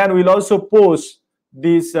 And then we'll also post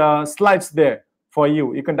these slides there for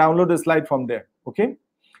you. You can download the slide from there. Okay.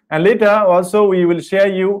 And later also we will share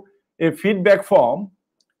you a feedback form,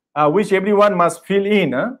 which everyone must fill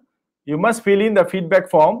in. You must fill in the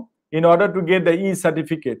feedback form in order to get the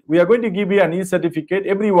e-certificate. We are going to give you an e-certificate,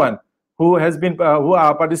 everyone who has been who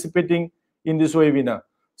are participating in this webinar.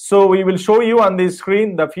 So we will show you on the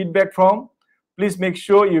screen the feedback form. Please make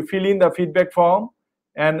sure you fill in the feedback form.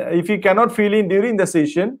 And if you cannot fill in during the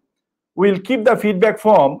session, we'll keep the feedback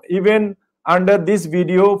form even under this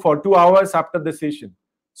video for 2 hours after the session.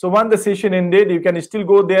 So once the session ended, you can still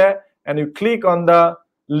go there and you click on the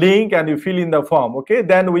link and you fill in the form. Okay,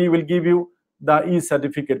 then we will give you the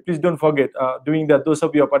e-certificate. Please don't forget doing that, those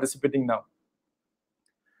of you are participating now.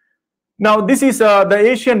 Now, this is the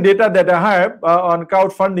Asian data that I have on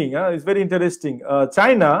crowdfunding. It's very interesting.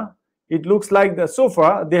 China, it looks like so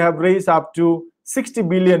far they have raised up to 60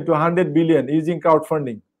 billion to 100 billion using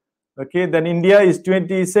crowdfunding. Okay, then India is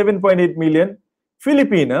 27.8 million.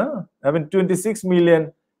 Philippines having 26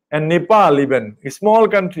 million, and Nepal, even a small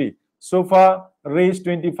country, so far raised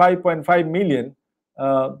 25.5 million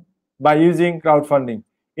by using crowdfunding.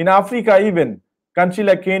 In Africa, even country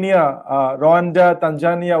like Kenya, Rwanda,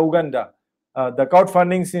 Tanzania, Uganda, the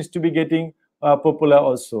crowdfunding seems to be getting popular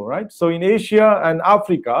also, right? So in Asia and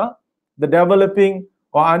Africa, the developing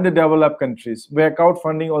or underdeveloped countries, where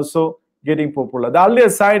crowdfunding also getting popular. The earlier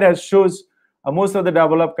side has shows most of the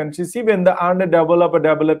developed countries, even the underdeveloped or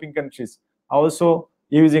developing countries, are also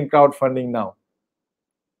using crowdfunding now.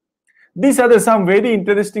 These are some very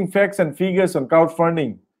interesting facts and figures on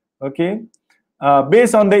crowdfunding. Okay.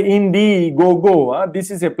 Based on the Indiegogo,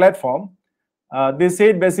 this is a platform. They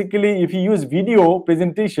said basically if you use video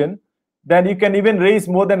presentation, then you can even raise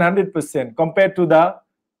more than 100% compared to the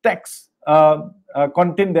text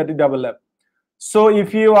content that you develop. So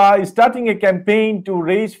if you are starting a campaign to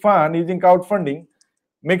raise funds using crowdfunding,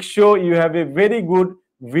 make sure you have a very good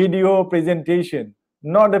video presentation,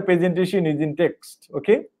 not a presentation using text.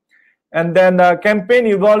 Okay. And then campaign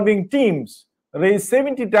involving teams raise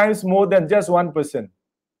 70 times more than just one person.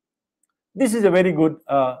 This is a very good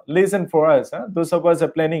lesson for us. Those of us are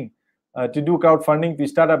planning to do crowdfunding to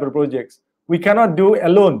start up projects. We cannot do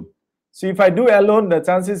alone. So if I do alone, the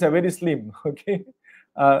chances are very slim. Okay,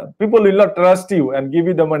 people will not trust you and give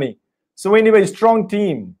you the money. So when you have a strong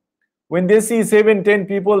team, when they see 7, 10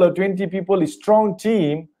 people or 20 people, a strong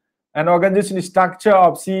team, an organization structure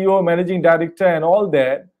of CEO, managing director, and all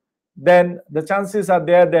that, then the chances are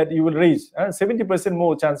there that you will raise 70%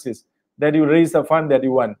 more chances that you raise the fund that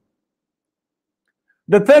you want.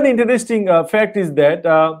 The third interesting fact is that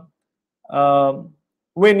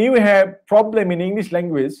when you have problem in English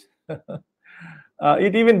language,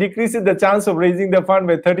 it even decreases the chance of raising the fund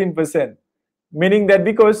by 13%, meaning that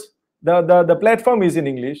because the platform is in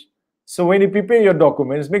English, so when you prepare your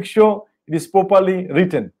documents, make sure it is properly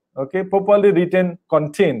written, okay, properly written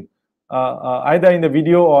content, either in the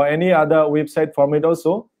video or any other website format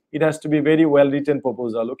also, it has to be very well written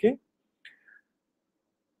proposal, okay.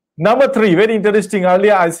 Number 3, very interesting.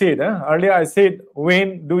 Earlier I said,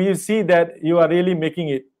 when do you see that you are really making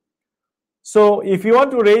it? So if you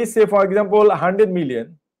want to raise, say for example, 100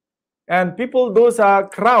 million, and people, those are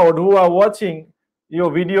crowd who are watching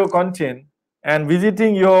your video content and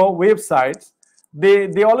visiting your websites,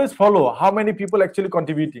 they always follow how many people actually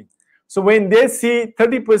contributing. So when they see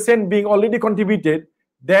 30% being already contributed,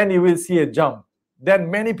 then you will see a jump.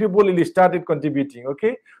 Then many people will start contributing,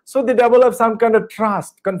 okay? So they develop some kind of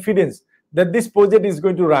trust, confidence that this project is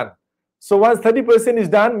going to run. So once 30% is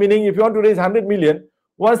done, meaning if you want to raise 100 million,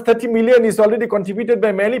 once 30 million is already contributed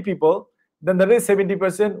by many people, then the rest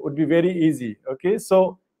 70% would be very easy, okay?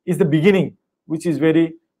 So it's the beginning, which is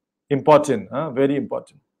very important, very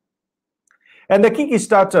important. And the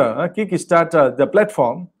Kickstarter, the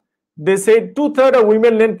platform, they say 2/3 of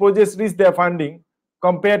women-led projects reach their funding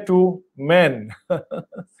compared to men.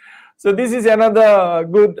 So this is another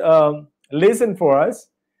good lesson for us.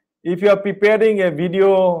 If you are preparing a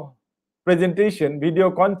video presentation, video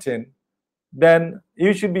content, then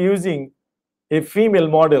you should be using a female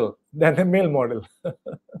model than a male model.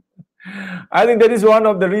 I think that is one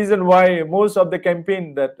of the reasons why most of the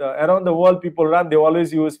campaign that around the world people run, they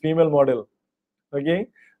always use female model. Okay,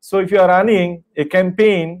 so if you are running a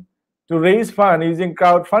campaign to raise funds using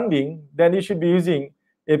crowdfunding, then you should be using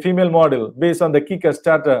a female model based on the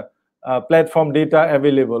Kickstarter platform data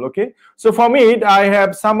available. Okay, so for me, I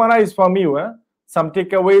have summarized from you some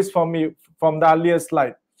takeaways from me from the earlier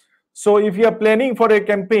slide. So if you are planning for a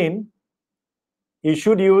campaign, you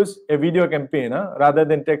should use a video campaign rather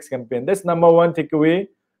than text campaign. That's number 1 takeaway.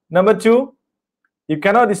 Number 2, you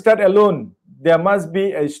cannot start alone. There must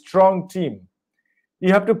be a strong team.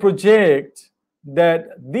 You have to project that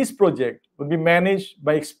this project will be managed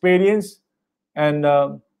by experienced and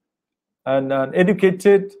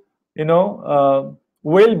educated,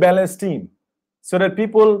 well-balanced team, so that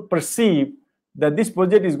people perceive that this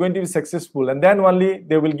project is going to be successful, and then only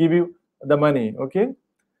they will give you the money. Okay.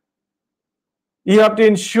 You have to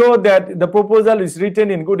ensure that the proposal is written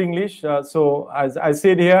in good English. So as I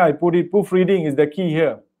said here, I put it, proofreading is the key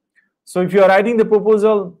here. So if you are writing the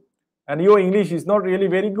proposal and your English is not really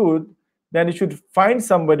very good, then you should find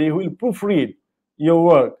somebody who will proofread your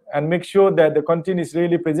work and make sure that the content is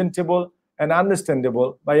really presentable and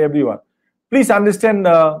understandable by everyone. Please understand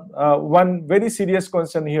one very serious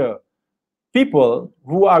concern here. People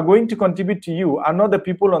who are going to contribute to you are not the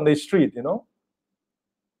people on the street,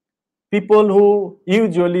 People who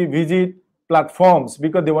usually visit platforms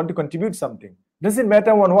because they want to contribute something. Doesn't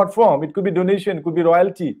matter on what form. It could be donation, could be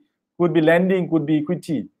royalty, could be lending, could be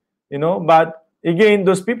equity, But again,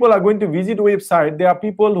 those people are going to visit a website. They are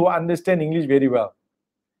people who understand English very well.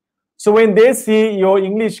 So when they see your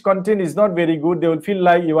English content is not very good, they will feel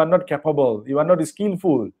like you are not capable, you are not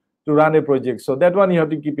skillful to run a project. So that one you have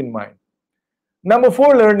to keep in mind. Number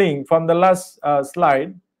 4 learning from the last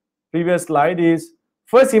slide, previous slide, is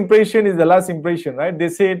first impression is the last impression, right? They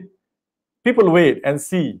said people wait and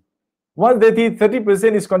see. Once they see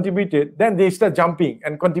 30% is contributed, then they start jumping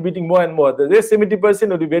and contributing more and more. The rest 70%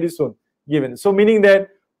 will be very soon given. So meaning that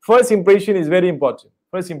first impression is very important.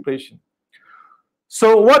 First impression.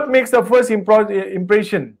 So what makes the first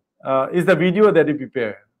impression is the video that you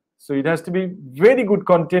prepare. So it has to be very good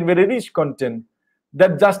content, very rich content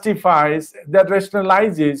that justifies, that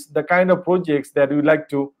rationalizes the kind of projects that you like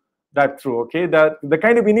to dive through. Okay, that the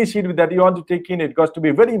kind of initiative that you want to take in, it got to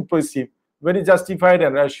be very impressive, very justified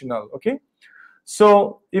and rational. Okay,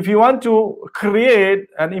 so if you want to create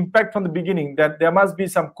an impact from the beginning, that there must be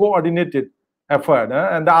some coordinated effort,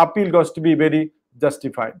 and the appeal got to be very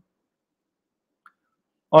justified.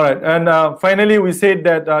 All right, and finally we said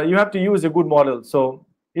that you have to use a good model. So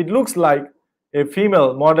it looks like a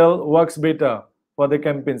female model works better for the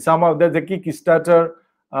campaign. Some of the Kickstarter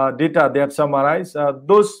data they have summarized.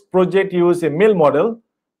 Those projects use a male model,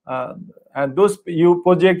 and those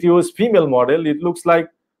projects use female model. It looks like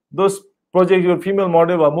those projects use female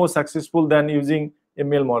model are more successful than using a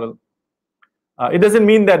male model. It doesn't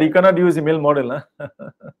mean that you cannot use a male model.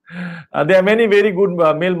 There are many very good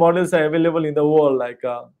male models are available in the world. Like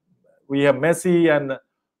we have Messi and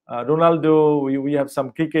Ronaldo. We have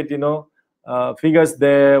some cricket, figures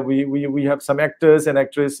there. We have some actors and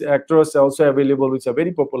actors also available, which are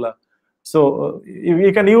very popular. So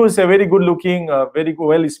you can use a very good looking, very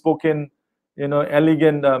well spoken,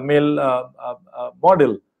 elegant male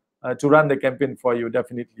model to run the campaign for you,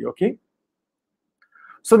 definitely. Okay.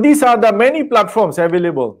 So these are the many platforms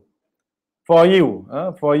available for you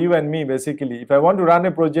and me, basically. If I want to run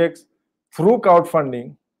a project through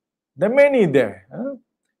crowdfunding, there are many there.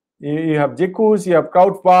 You have Jekus, you have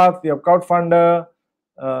Crowdpath, you have Crowdfunder,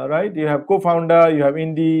 right? You have Co-founder, you have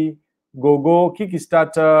Indie, GoGo,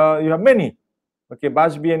 Kickstarter, you have many. Okay,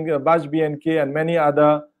 Bash BNK, and many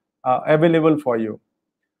other available for you.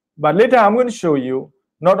 But later I'm going to show you,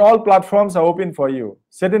 not all platforms are open for you.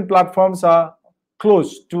 Certain platforms are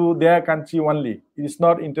close to their country only. It is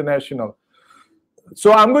not international.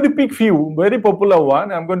 So I'm going to pick few very popular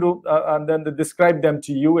one. I'm going to and then describe them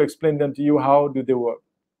to you, explain them to you, how do they work.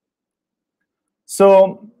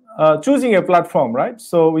 So choosing a platform, right?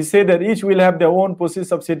 So we say that each will have their own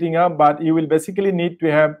process of setting up, but you will basically need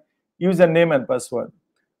to have username and password.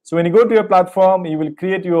 So when you go to a platform, you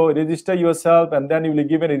will register yourself, and then you will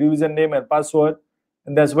give it a username and password,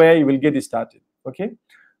 and that's where you will get started. Okay.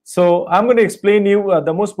 So I'm going to explain you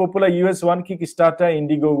the most popular US one, Kickstarter,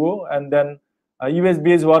 Indiegogo, and then US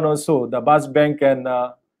based one also, the Bash Bank and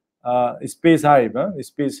Space Hive.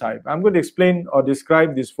 I'm going to explain or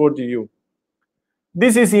describe this four to you.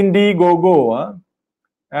 This is Indiegogo,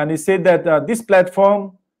 and it said that this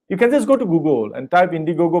platform, you can just go to Google and type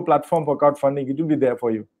Indiegogo platform for crowdfunding. It will be there for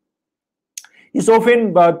you. It's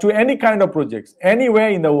open to any kind of projects, anywhere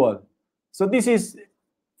in the world. So this is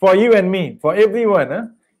for you and me, for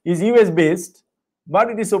everyone. Is US based, but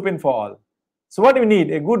it is open for all. So what you need?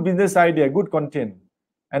 A good business idea, good content.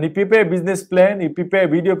 And you prepare a business plan, you prepare a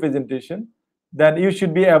video presentation, then you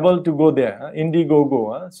should be able to go there,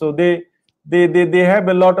 Indiegogo. So they have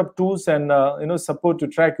a lot of tools and support to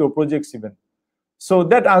track your projects even. So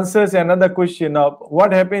that answers another question of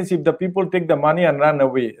what happens if the people take the money and run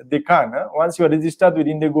away. They can't. Once you are registered with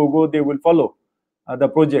Indiegogo, they will follow the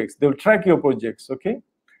projects. They will track your projects. Okay,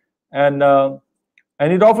 and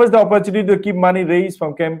it offers the opportunity to keep money raised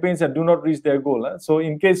from campaigns that do not reach their goal. So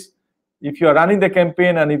in case if you are running the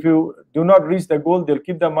campaign and if you do not reach the goal, they'll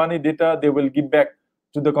keep the money data. They will give back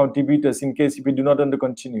to the contributors in case if you do not want to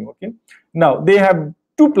continue. Okay. Now they have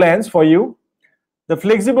two plans for you. The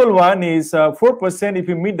flexible one is 4% if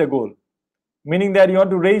you meet the goal, meaning that you want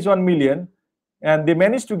to raise 1 million and they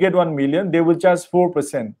manage to get 1 million, they will charge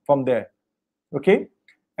 4% from there. Okay.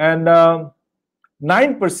 And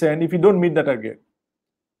 9% if you don't meet the target,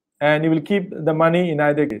 and you will keep the money in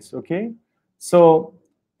either case. Okay. So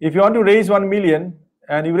if you want to raise 1 million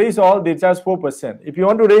and you raise all, they charge 4%. If you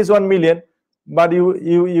want to raise 1 million, but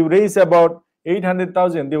you raise about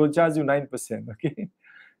 800,000, they will charge you 9%. Okay.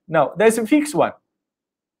 Now there's a fixed one.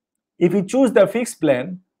 If you choose the fixed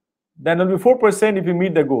plan, then it will be 4% if you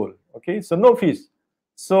meet the goal. Okay, so no fees.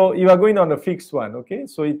 So you are going on a fixed one. Okay,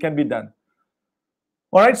 so it can be done.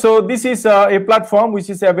 All right, so this is a platform which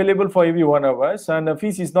is available for every one of us, and the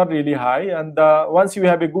fees is not really high. And once you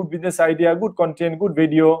have a good business idea, good content, good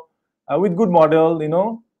video, with good model,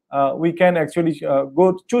 we can actually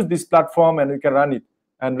go choose this platform and we can run it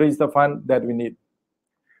and raise the fund that we need.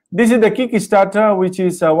 This is the Kickstarter, which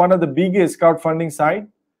is one of the biggest crowdfunding site.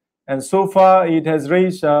 And so far, it has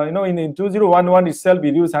raised, in 2011 itself,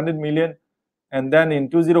 it used 100 million. And then in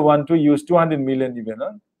 2012, used 200 million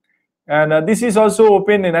even. And this is also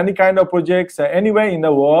open in any kind of projects anywhere in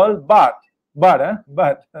the world. But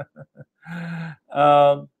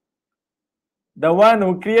the one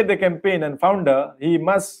who created the campaign and founder, he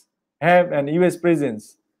must have an US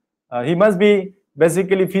presence. He must be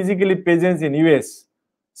basically physically present in US.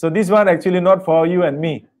 So this one actually not for you and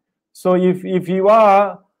me. So if you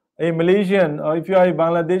are a Malaysian or if you are a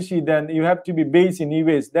Bangladeshi, then you have to be based in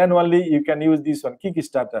US. Then only you can use this one,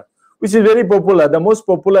 Kickstarter, which is very popular, the most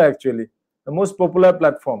popular actually, the most popular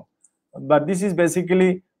platform. But this is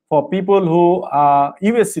basically for people who are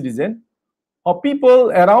US citizen or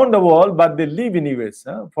people around the world, but they live in US.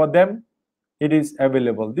 For them, it is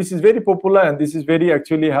available. This is very popular and this is very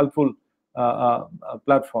actually helpful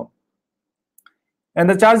platform. And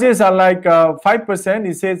the charges are like 5%.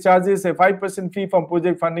 It says charges a 5% fee from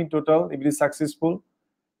project funding total if it is successful.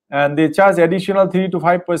 And they charge additional 3 to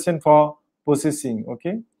 5% for processing.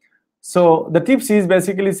 Okay. So the tips is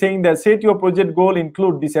basically saying that set your project goal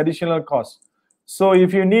include this additional cost. So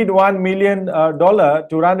if you need $1 million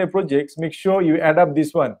to run a project, make sure you add up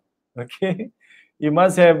this one. Okay. You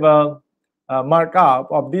must have a markup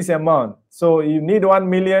of this amount. So you need 1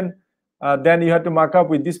 million. Then you have to mark up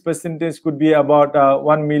with this percentage could be about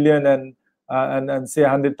 1 million and and say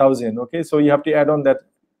 100,000. Okay, so you have to add on that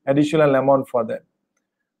additional amount for that.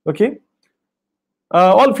 Okay,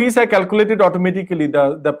 all fees are calculated automatically.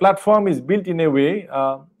 The platform is built in a way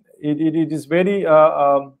it is very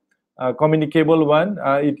communicable one.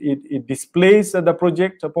 It displays the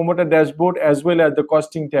project promoter dashboard as well as the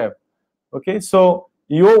costing tab. Okay, so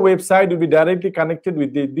your website will be directly connected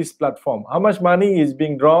with this platform. How much money is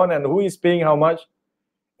being drawn and who is paying how much,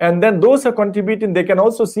 and then those are contributing, they can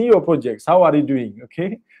also see your projects. How are you doing?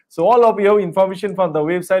 Okay, so all of your information from the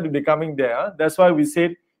website will be coming there. That's why we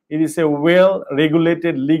said it is a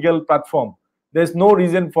well-regulated legal platform. There's no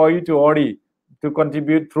reason for you to worry to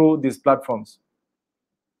contribute through these platforms.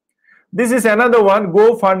 This is another one,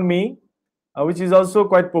 GoFundMe, which is also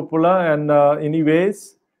quite popular and in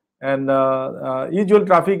ways, and usual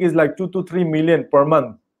traffic is like 2 to 3 million per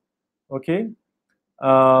month. Okay,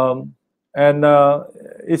 and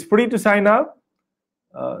it's free to sign up,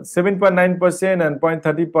 7.9% and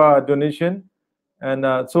 0.30 per donation, and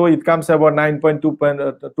so it comes about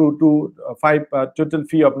 9.225 total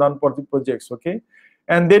fee of non-profit projects. Okay,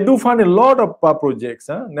 and they do fund a lot of projects,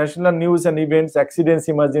 national news and events, accidents,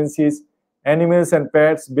 emergencies, animals and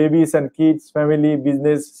pets, babies and kids, family,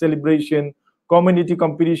 business, celebration, community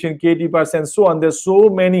competition, KT and so on. There's so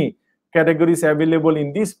many categories available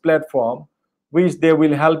in this platform, which they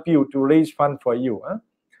will help you to raise fund for you.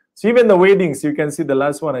 So even the weddings, you can see the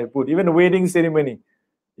last one I put, even the wedding ceremony.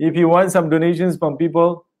 If you want some donations from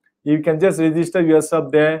people, you can just register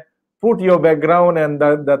yourself there, put your background and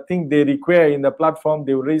the thing they require in the platform,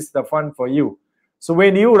 they will raise the fund for you. So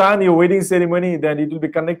when you run your wedding ceremony, then it will be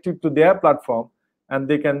connected to their platform and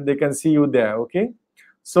they can see you there. Okay,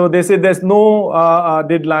 so they say there's no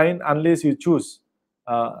deadline unless you choose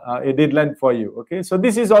a deadline for you. Okay, so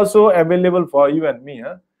this is also available for you and me.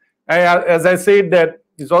 As I said, that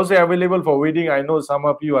it's also available for wedding. I know some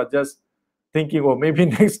of you are just thinking, oh, maybe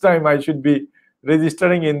next time I should be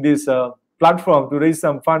registering in this platform to raise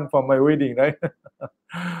some fund for my wedding, right?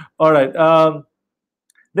 All right.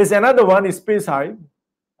 There's another one, is Space Hive.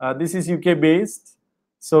 This is UK based.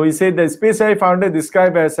 So he said the Space Hive founder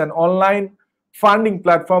described as an online funding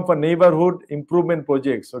platform for neighborhood improvement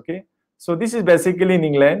projects. Okay, so this is basically in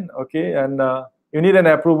England. Okay, and you need an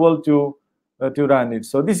approval to run it.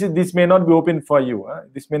 So this may not be open for you.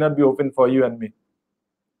 This may not be open for you and me.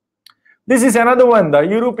 This is another one, the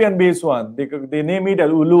European based one. They name it as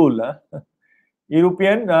Ulul.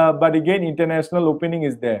 European, but again international opening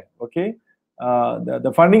is there. Okay,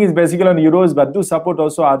 the funding is basically on euros, but do support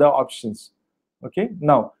also other options. Okay,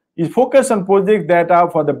 now you focus on projects that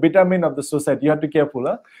are for the betterment of the society. You have to be careful.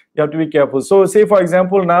 You have to be careful. So say for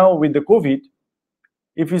example now with the COVID,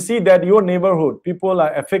 if you see that your neighborhood people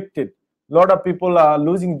are affected, a lot of people are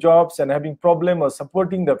losing jobs and having problem or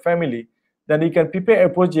supporting the family, then you can prepare a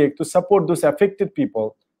project to support those affected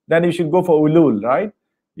people. Then you should go for Ulul, right?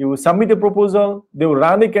 You submit a proposal, they will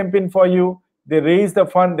run a campaign for you, they raise the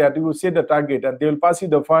fund that you will set the target and they will pass you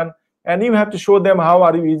the fund, and you have to show them how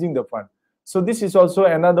are you using the fund. So this is also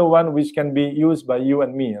another one which can be used by you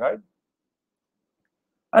and me, right?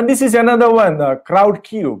 And this is another one,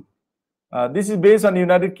 Crowdcube. This is based on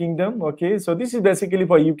United Kingdom. Okay, so this is basically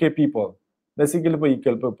for UK people. Basically for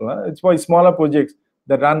UK people. It's for smaller projects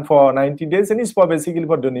that run for 90 days and it's for basically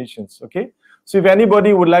for donations. Okay, so if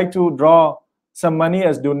anybody would like to draw some money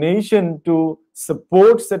as donation to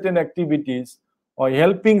support certain activities or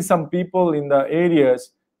helping some people in the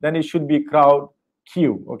areas, then it should be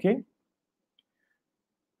Crowdcube. Okay,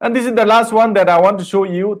 and this is the last one that I want to show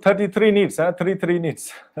you. 33 needs. 33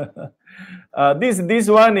 needs. This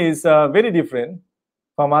one is very different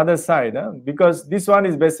from other side, because this one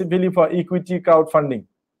is basically for equity crowdfunding.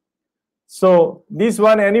 So this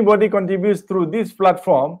one, anybody contributes through this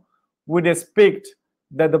platform would expect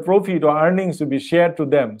that the profit or earnings will be shared to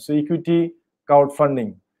them. So equity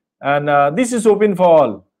crowdfunding, and this is open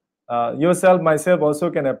for all. Yourself, myself also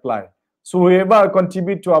can apply. So whoever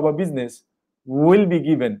contribute to our business will be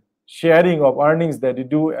given sharing of earnings that you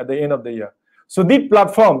do at the end of the year. So this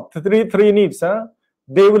platform, three needs,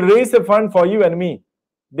 they will raise a fund for you and me.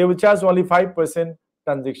 They will charge only 5%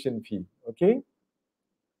 transaction fee. Okay.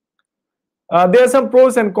 There are some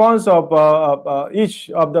pros and cons of each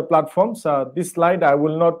of the platforms. This slide I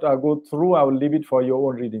will not go through. I will leave it for your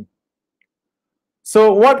own reading.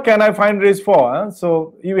 So what can I fundraise for?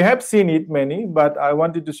 So you have seen it many, but I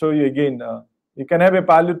wanted to show you again. You can have a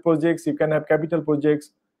pilot projects. You can have capital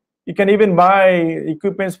projects. You can even buy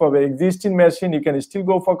equipments for the existing machine. You can still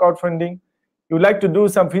go for crowdfunding. You would like to do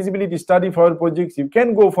some feasibility study for projects, you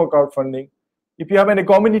can go for crowdfunding. If you have any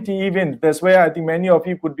community event, that's where I think many of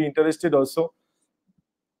you could be interested also.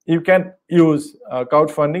 you can use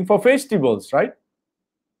crowdfunding for festivals, right?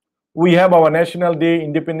 We have our National Day,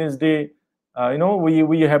 Independence Day.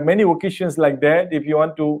 We have many occasions like that. If you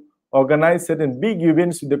want to organize certain big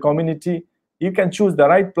events with the community, you can choose the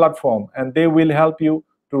right platform, and they will help you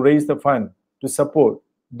to raise the fund to support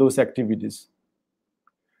those activities.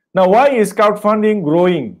 Now, why is crowdfunding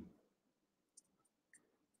growing?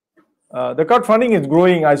 The crowdfunding is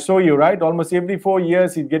growing. I show you, right? Almost every 4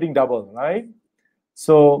 years, it's getting double, right?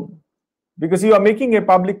 So, because you are making a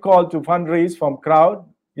public call to fundraise from crowd,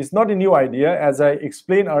 it's not a new idea, as I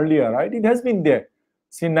explained earlier, right? It has been there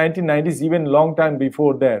since 1990s, even long time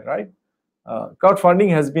before that, right? Crowdfunding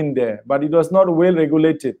has been there, but it was not well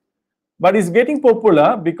regulated. But it's getting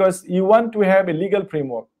popular because you want to have a legal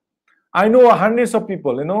framework. I know hundreds of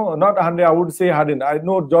people, not 100, I would say 100. I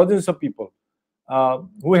know dozens of people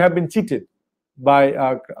who have been cheated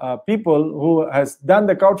by people who has done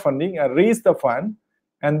the crowdfunding and raised the fund,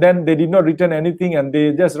 and then they did not return anything, and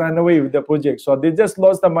they just ran away with the project. So they just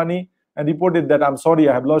lost the money and reported that, I'm sorry,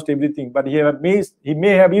 I have lost everything. But he may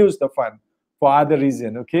have used the fund for other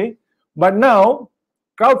reason, okay? But now,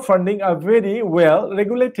 crowdfunding are very well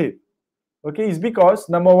regulated, okay? It's because,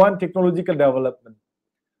 number one, technological development.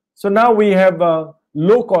 So now we have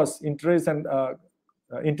low-cost interest and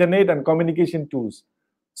internet and communication tools.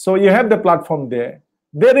 So you have the platform there.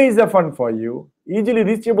 There is a fund for you, easily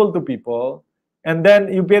reachable to people, and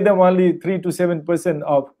then you pay them only 3 to 7%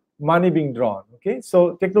 of money being drawn. Okay,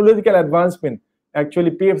 so technological advancement actually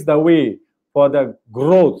paves the way for the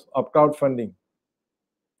growth of crowdfunding.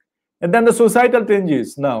 And then the societal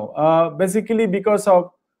changes now, basically because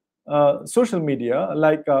of social media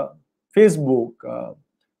like Facebook.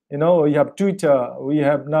 We have Twitter, we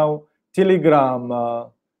have now Telegram,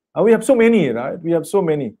 we have so many, right? We have so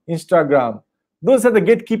many. Instagram. Those are the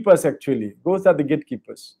gatekeepers, actually. Those are the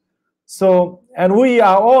gatekeepers. So, and we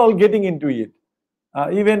are all getting into it.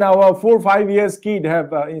 Even our 4 or 5 years kid have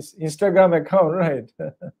Instagram account, right?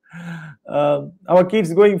 Our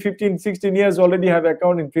kids going 15, 16 years already have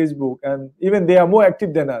account in Facebook, and even they are more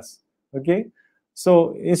active than us, okay?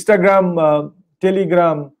 So Instagram,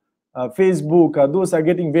 Telegram, Facebook, those are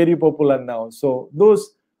getting very popular now. So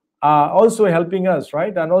those are also helping us,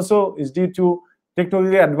 right? And also it's due to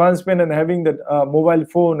technology advancement and having the mobile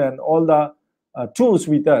phone and all the tools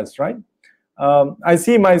with us, right? I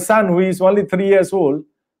see my son, who is only 3 years old,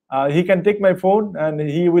 he can take my phone and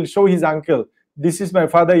he will show his uncle, this is my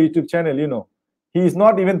father YouTube channel, He is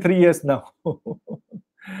not even 3 years now.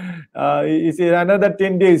 It's another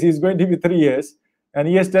 10 days, he's going to be 3 years. And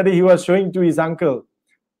yesterday he was showing to his uncle,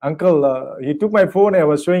 he took my phone, I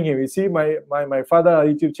was showing him, you see my father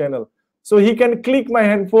YouTube channel. So he can click my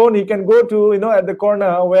handphone, he can go to, at the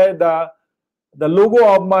corner where the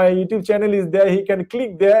logo of my YouTube channel is there, he can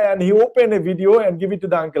click there and he open a video and give it to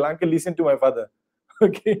the uncle. Uncle, listen to my father.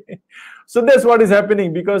 Okay. So that's what is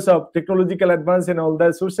happening because of technological advance and all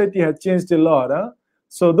that. Society has changed a lot.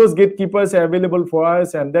 So those gatekeepers are available for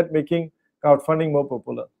us, and that making crowdfunding more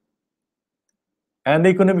popular. And the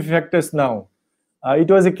economic factors now. It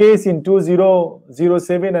was a case in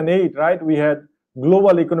 2007 and 8, right? We had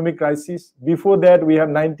global economic crisis. Before that, we have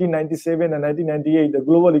 1997 and 1998, the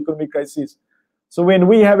global economic crisis. So when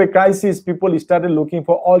we have a crisis, people started looking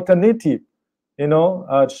for alternative,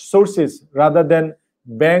 sources rather than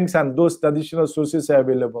banks, and those traditional sources are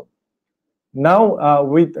available. Now,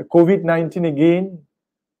 with COVID-19 again,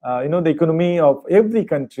 the economy of every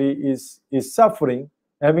country is suffering,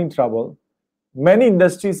 having trouble. Many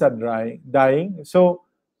industries are dying. So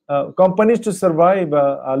companies to survive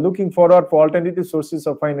are looking forward for alternative sources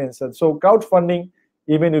of finance. And so crowdfunding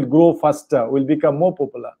even will grow faster, will become more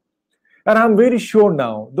popular. And I'm very sure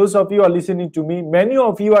now, those of you are listening to me, many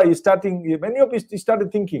of you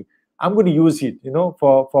started thinking, I'm going to use it,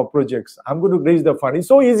 for projects. I'm going to raise the fund. It's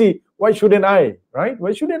so easy. Why shouldn't I, right?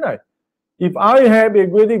 Why shouldn't I? If I have a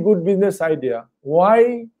very good business idea,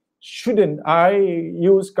 why shouldn't I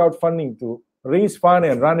use crowdfunding to raise fund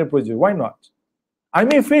and run a project? Why not? I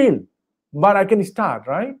may fail, but I can start,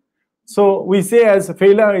 right? So we say as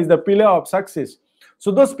failure is the pillar of success.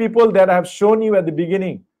 So those people that I have shown you at the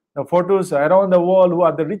beginning, the photos around the world who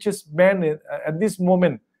are the richest men at this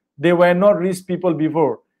moment, they were not rich people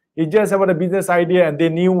before. It's just about a business idea, and they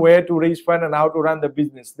knew where to raise fund and how to run the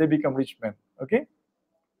business. They become rich men, okay?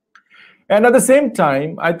 And at the same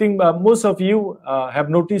time, I think most of you have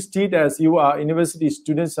noticed it, as you are university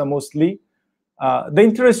students mostly. The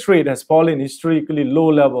interest rate has fallen historically low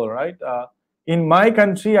level, right? In my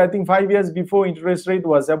country, I think 5 years before, interest rate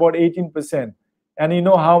was about 18%. And you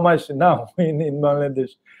know how much now in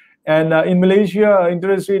Bangladesh. And in Malaysia,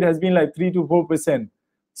 interest rate has been like 3 to 4%.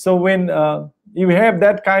 So when you have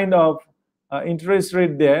that kind of interest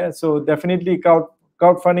rate there, so definitely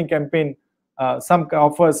crowdfunding campaign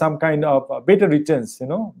offer some kind of better returns,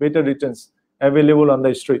 better returns available on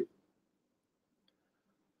the street.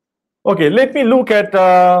 Okay, let me look at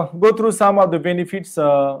go through some of the benefits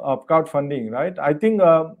of crowdfunding, right? I think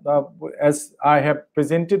as I have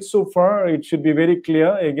presented so far, it should be very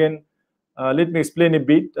clear. Again, let me explain a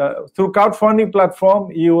bit. Through crowdfunding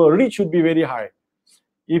platform, your reach should be very high.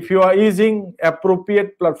 If you are using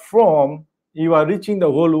appropriate platform, you are reaching the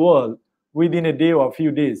whole world within a day or a few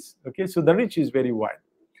days. Okay, so the reach is very wide.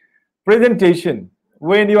 Presentation.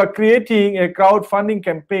 When you are creating a crowdfunding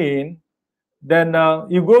campaign, then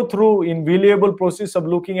you go through invaluable process of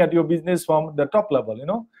looking at your business from the top level,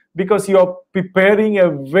 because you are preparing a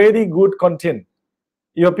very good content.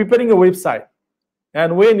 You are preparing a website.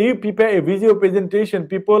 And when you prepare a video presentation,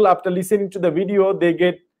 people, after listening to the video, they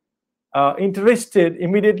get interested,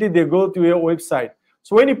 immediately they go to your website.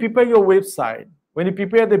 So when you prepare your website, when you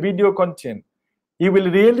prepare the video content, you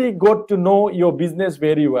will really got to know your business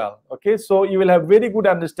very well. Okay, so you will have very good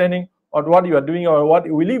understanding of what you are doing or what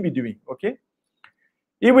will you be doing. Okay,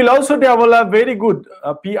 you will also develop very good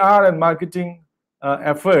PR and marketing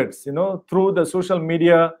efforts, through the social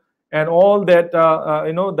media and all that,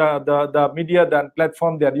 the media, the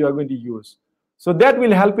platform that you are going to use. So that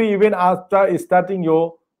will help you even after starting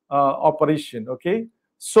your operation. Okay,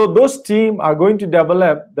 so those teams are going to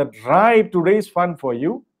develop the drive to raise fund for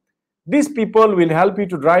you. These people will help you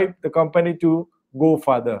to drive the company to go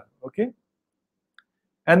further. Okay,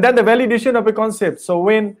 and then the validation of a concept. So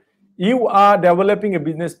when you are developing a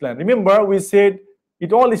business plan, remember we said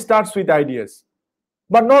it all starts with ideas,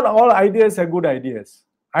 but not all ideas are good ideas.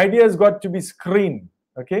 Ideas got to be screened.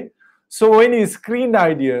 Okay, so when you screen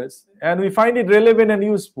ideas and we find it relevant and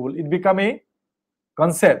useful, it become a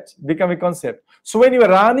concept. So when you are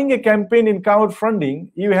running a campaign in crowdfunding,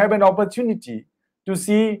 you have an opportunity to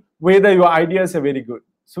see whether your ideas are very good.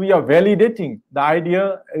 So you are validating the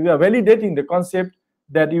idea, you are validating the concept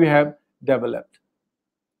that you have developed.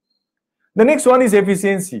 The next one is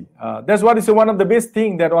efficiency. That's what is one of the best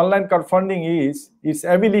things that online crowdfunding is, its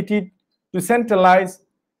ability to centralize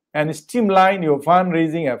and streamline your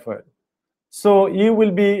fundraising effort. So you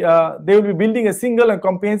will be, they will be building a single and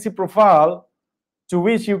comprehensive profile to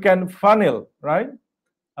which you can funnel, right,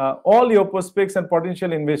 all your prospects and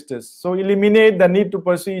potential investors. So eliminate the need to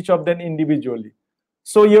pursue each of them individually.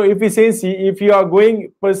 So your efficiency, if you are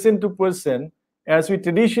going person to person, as we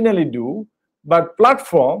traditionally do, but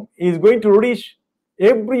platform is going to reach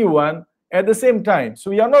everyone at the same time.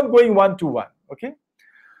 So you are not going one-to-one, okay?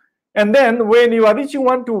 And then when you are reaching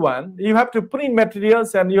one-to-one, you have to print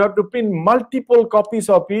materials and you have to print multiple copies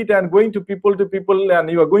of it and going to people and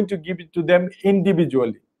you are going to give it to them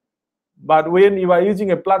individually. But when you are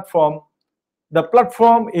using a platform, the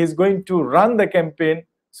platform is going to run the campaign,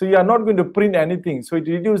 so you are not going to print anything. So it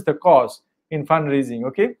reduces the cost in fundraising,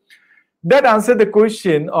 okay? That answered the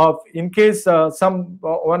question of, in case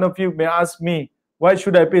one of you may ask me, why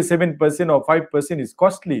should I pay 7% or 5% is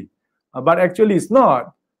costly? But actually it's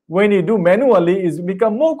not. When you do manually, it's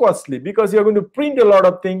become more costly because you're going to print a lot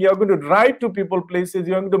of things, you're going to write to people places,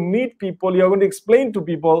 you're going to meet people, you're going to explain to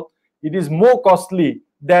people. It is more costly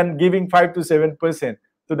than giving 5 to 7%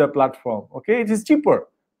 to the platform. Okay, it is cheaper.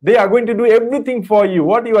 They are going to do everything for you.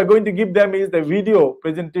 What you are going to give them is the video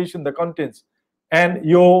presentation, the contents, and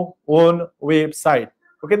your own website.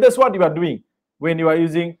 Okay, that's what you are doing when you are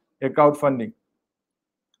using a crowdfunding.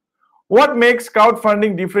 What makes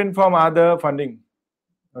crowdfunding different from other funding?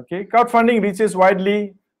 Okay, crowdfunding reaches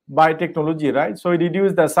widely by technology, right? So it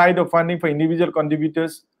reduces the size of funding for individual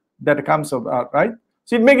contributors that comes about, right?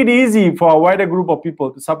 So it makes it easy for a wider group of people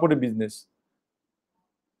to support a business.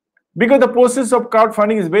 Because the process of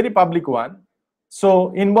crowdfunding is very public one,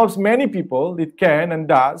 so involves many people, it can and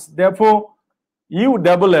does. Therefore, you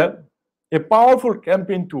develop a powerful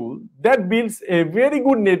campaign tool that builds a very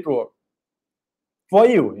good network for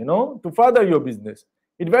you, to further your business.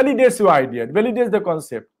 It validates your idea, it validates the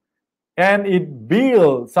concept, and it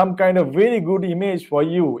builds some kind of very good image for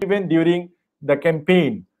you even during the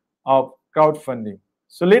campaign of crowdfunding.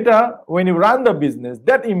 So later, when you run the business,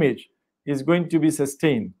 that image is going to be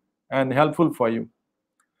sustained and helpful for you.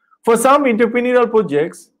 For some entrepreneurial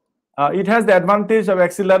projects, it has the advantage of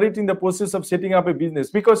accelerating the process of setting up a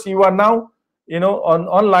business because you are now,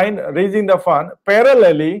 online raising the fund.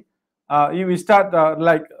 Parallelly, you will start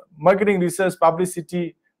like marketing, research,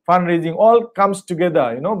 publicity, fundraising, all comes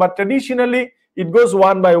together, but traditionally it goes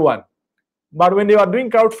one by one. But when you are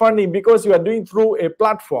doing crowdfunding, because you are doing through a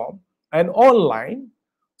platform and online,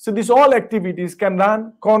 so these all activities can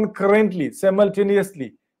run concurrently,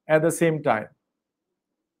 simultaneously, at the same time.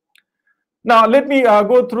 Now, let me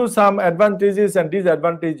go through some advantages and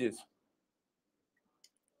disadvantages.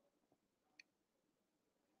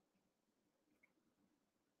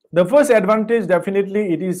 The first advantage,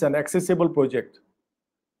 definitely, it is an accessible project.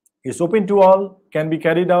 It's open to all, can be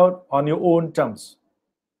carried out on your own terms.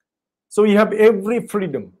 So you have every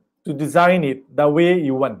freedom to design it the way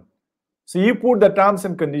you want. So you put the terms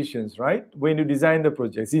and conditions, right? When you design the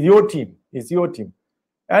project, it's your team. It's your team.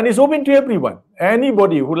 And it's open to everyone.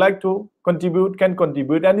 Anybody who like to contribute can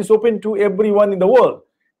contribute, and it's open to everyone in the world.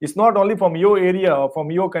 It's not only from your area or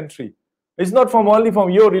from your country. It's not only from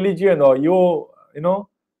your religion or your,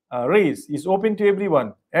 race. Is open to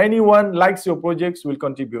everyone. Anyone likes your projects will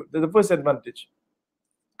contribute. That's the first advantage.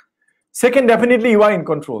 Second, definitely you are in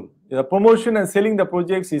control. The promotion and selling the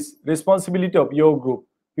projects is responsibility of your group,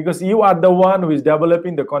 because you are the one who is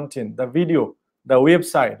developing the content, the video, the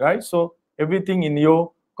website, right? So everything in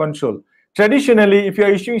your control. Traditionally, if you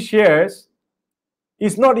are issuing shares,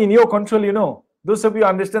 it's not in your control, Those of you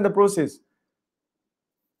understand the process.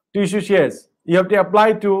 To issue shares, you have to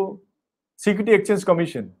apply to Security Exchange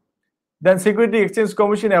Commission. Then Security Exchange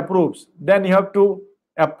Commission approves. Then you have to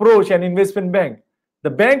approach an investment bank. The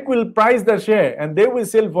bank will price the share and they will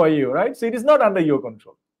sell for you, right? So it is not under your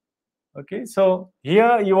control. Okay, so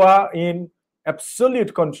here you are in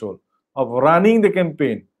absolute control of running the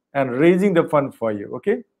campaign and raising the fund for you.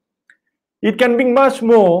 Okay, it can be much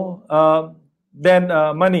more than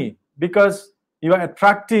money, because you are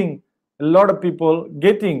attracting a lot of people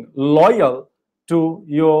getting loyal to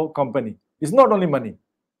your company. It's not only money.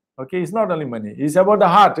 Okay, it's not only money. It's about the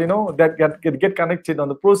heart, that get connected on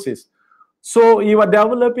the process. So you are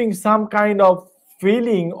developing some kind of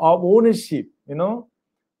feeling of ownership,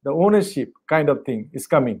 the ownership kind of thing is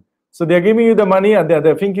coming. So they're giving you the money and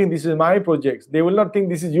they're thinking this is my project. They will not think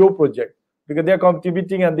this is your project, because they're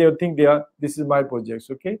contributing and they'll think this is my project.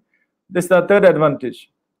 Okay, this is the third advantage.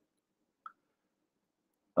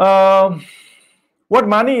 What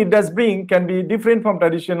money it does bring can be different from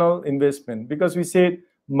traditional investment, because we said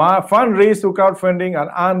fund raised through crowdfunding are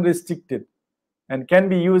unrestricted and can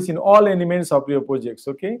be used in all elements of your projects.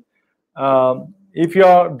 Okay, if you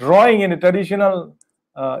are drawing in a traditional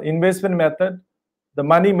investment method, the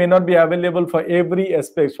money may not be available for every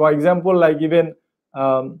aspect. For example, like even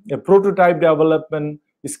a prototype development,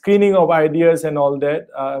 screening of ideas and all that,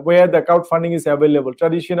 where the crowdfunding is available.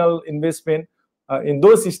 Traditional investment in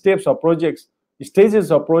those steps of projects,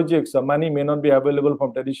 stages of projects, the money may not be available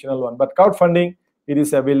from traditional one. But crowdfunding, it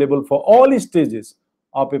is available for all stages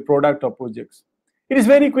of a product or projects. It is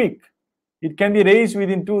very quick. It can be raised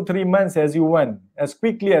within 2-3 months as you want, as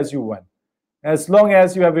quickly as you want. As long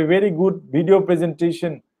as you have a very good video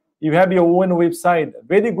presentation, you have your own website,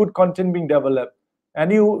 very good content being developed,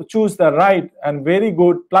 and you choose the right and very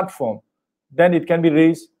good platform, then it can be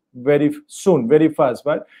raised very soon, very fast.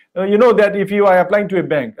 But you know that if you are applying to a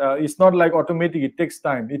bank, it's not like automatic, it takes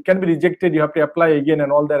time. It can be rejected, you have to apply again,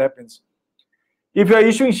 and all that happens. If you are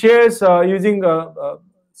issuing shares using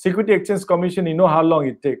Security Exchange Commission, you know how long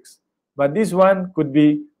it takes. But this one could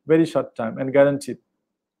be very short time and guaranteed.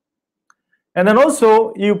 And then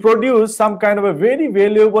also you produce some kind of a very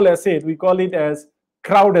valuable asset. We call it as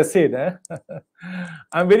crowd asset.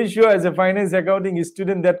 I'm very sure as a finance accounting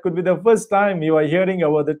student, that could be the first time you are hearing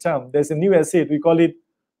about the term. There's a new asset. We call it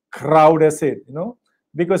crowd asset,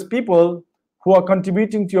 because people who are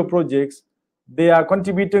contributing to your projects, they are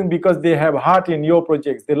contributing because they have heart in your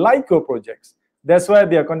projects. They like your projects. That's why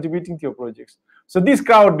they are contributing to your projects. So this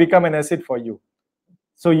crowd become an asset for you.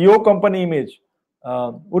 So your company image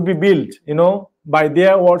would be built, by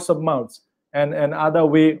their words of mouths and other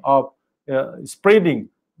way of spreading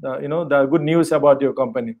the good news about your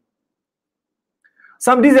company.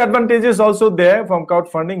 Some disadvantages also there from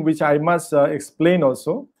crowdfunding, which I must explain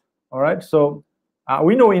also. All right. So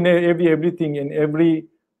we know in everything, in every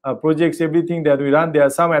projects, everything that we run, there are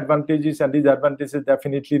some advantages and disadvantages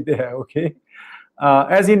definitely there. Okay.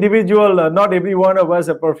 As individual, not every one of us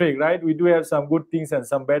are perfect, right? We do have some good things and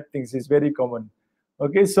some bad things. It's very common.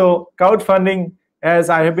 Okay, so crowdfunding, as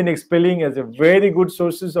I have been explaining, as a very good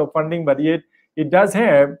sources of funding, but yet it does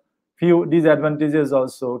have few disadvantages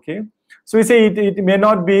also. Okay, so we say it may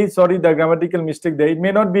not be, sorry, the grammatical mistake there, it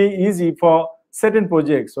may not be easy for certain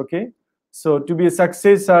projects. Okay, so to be a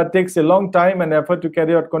success takes a long time and effort to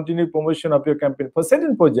carry out continued promotion of your campaign. For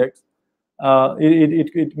certain projects,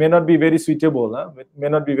 it may not be very suitable. It may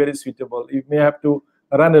not be very suitable. You may have to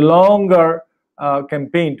run a longer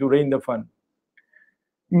campaign to raise the fund.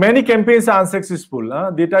 Many campaigns are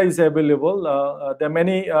unsuccessful. Data is available. There are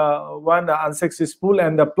many one are unsuccessful,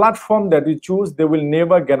 and the platform that you choose, they will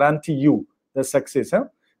never guarantee you the success.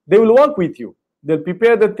 they will work with you. They'll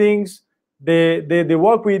prepare the things, they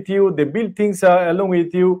work with you, they build things along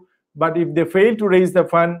with you. But if they fail to raise the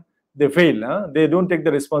fund, they fail. They don't take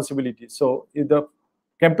the responsibility. So if the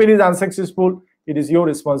campaign is unsuccessful, it is your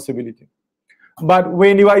responsibility. But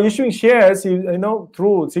when you are issuing shares,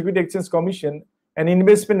 through Security Exchange Commission, an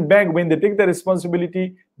investment bank, when they take the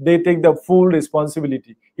responsibility, they take the full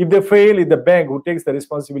responsibility. If they fail, it's the bank who takes the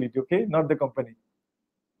responsibility, okay, not the company.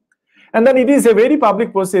 And then it is a very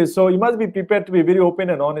public process, so you must be prepared to be very open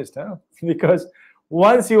and honest, because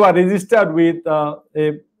once you are registered with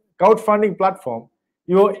a crowdfunding platform,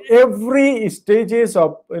 your every stages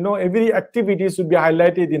of every activity should be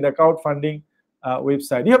highlighted in the crowdfunding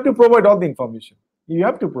website. You have to provide all the information. You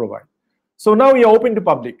have to provide. So now you are open to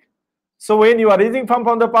public. So when you are raising fund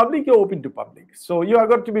from the public, you're open to public. So you are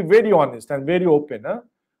got to be very honest and very open.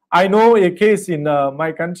 I know a case in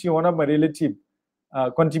my country. One of my relatives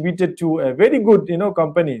contributed to a very good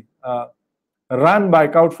company run by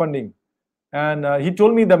crowdfunding, and he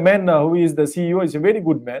told me the man who is the CEO is a very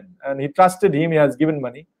good man, and he trusted him. He has given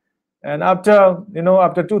money, and after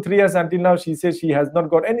 2-3 years until now, she says she has not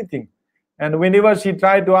got anything. And whenever she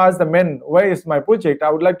tried to ask the man, where is my project? I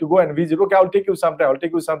would like to go and visit. Okay, I'll take you sometime. I'll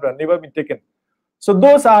take you sometime. Never been taken. So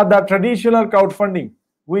those are the traditional crowdfunding,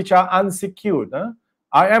 which are unsecured.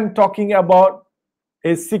 I am talking about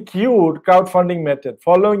a secured crowdfunding method,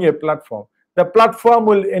 following a platform. The platform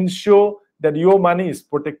will ensure that your money is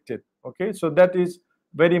protected. Okay, so that is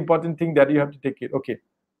very important thing that you have to take it. Okay.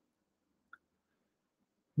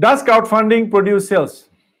 Does crowdfunding produce sales?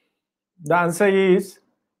 The answer is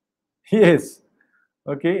yes.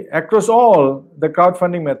 Okay, across all the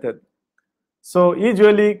crowdfunding method. So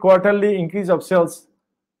usually quarterly increase of sales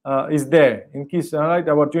is there, increase right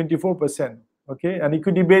about 24%. Okay, and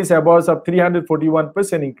equity base about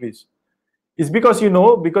 341% increase. It's because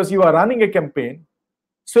because you are running a campaign.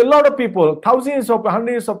 So a lot of people,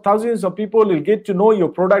 hundreds of thousands of people will get to know your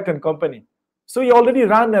product and company. So you already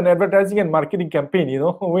run an advertising and marketing campaign,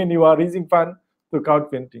 when you are raising fund to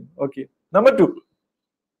crowdfunding. Okay. Number 2.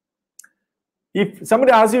 If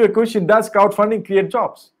somebody asks you a question, does crowdfunding create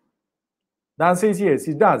jobs? The answer is yes,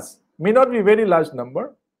 it does. May not be a very large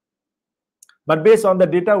number, but based on the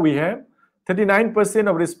data we have, 39%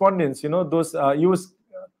 of respondents, those use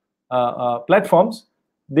platforms,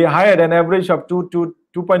 they hired an average of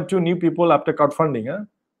 2.2 new people after crowdfunding,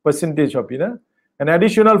 percentage of it. An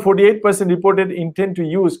additional 48% reported intent to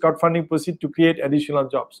use crowdfunding proceeds to create additional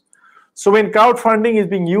jobs. So when crowdfunding is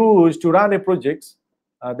being used to run a project,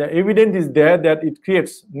 the evidence is there that it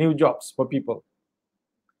creates new jobs for people.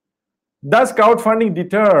 Does crowdfunding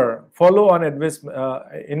deter follow-on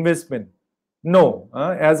investment? No.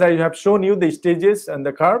 As I have shown you the stages and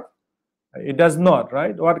the curve, it does not,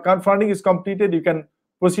 right? What crowdfunding is completed, you can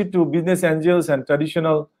proceed to business angels and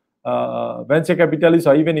traditional venture capitalists,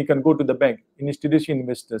 or even you can go to the bank, institutional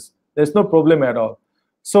investors. There's no problem at all.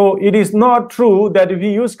 So it is not true that if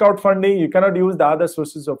you use crowdfunding, you cannot use the other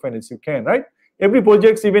sources of finance. You can, right? Every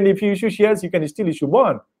project, even if you issue shares, you can still issue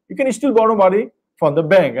bond. You can still borrow money from the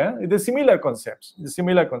bank. It's a similar concept. It's a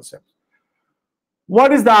similar concept.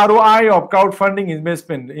 What is the ROI of crowdfunding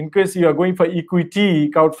investment? In case you are going for equity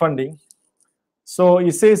crowdfunding, so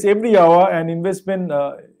it says every hour an investment,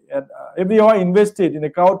 every hour invested in a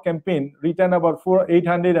crowd campaign return about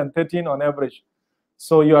 813 on average.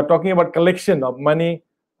 So you are talking about collection of money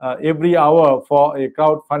every hour for a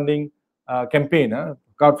crowdfunding campaign.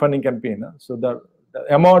 So the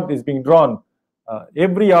amount is being drawn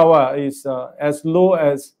every hour is as low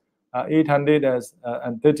as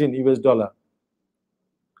 813 US dollar.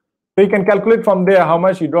 So you can calculate from there how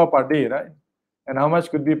much you draw per day, right? And how much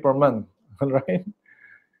could be per month, right?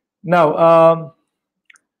 Now,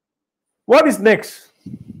 what is next?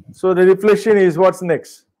 So the reflection is what's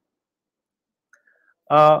next.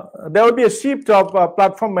 There will be a shift of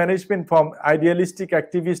platform management from idealistic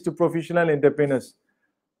activists to professional entrepreneurs.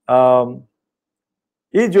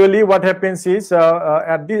 Usually what happens is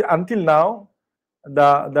until now,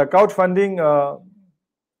 the crowdfunding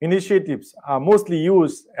initiatives are mostly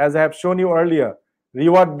used, as I have shown you earlier,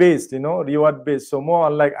 reward-based, reward-based. So more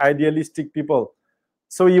unlike idealistic people.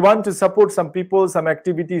 So you want to support some people, some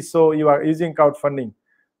activities, so you are using crowdfunding.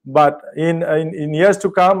 But in years to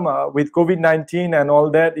come, with COVID-19 and all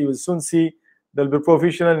that, you will soon see there will be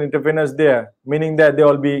professional entrepreneurs there, meaning that there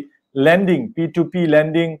will be lending, P2P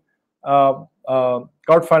lending,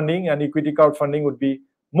 crowdfunding, and equity crowdfunding would be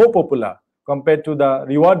more popular compared to the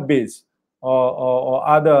reward-based or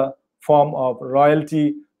other form of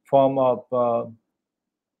royalty form of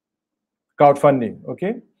crowdfunding.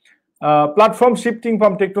 Okay. Platform shifting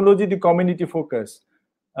from technology to community focus.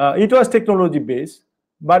 It was technology based,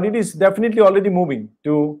 but it is definitely already moving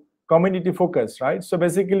to community focus, right? So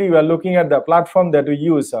basically, we are looking at the platform that we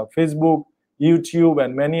use, Facebook, YouTube,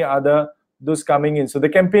 and many other those coming in. So the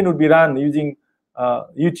campaign would be run using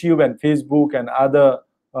YouTube and Facebook and other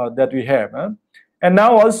that we have. And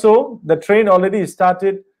now also the trend already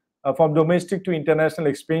started from domestic to international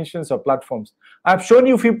expansions of platforms. I've shown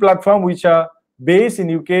you a few platforms which are based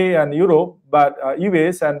in UK and Europe, but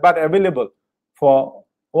US, and but available for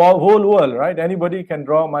whole world, right? Anybody can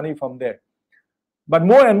draw money from there. But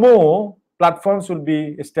more and more platforms will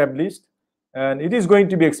be established, and it is going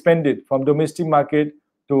to be expanded from domestic market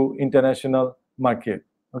to international market.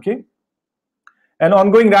 Okay. And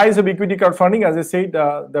ongoing rise of equity crowdfunding, as I said,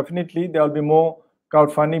 definitely there will be more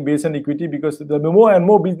crowdfunding based on equity, because there will be more and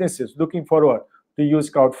more businesses looking forward to use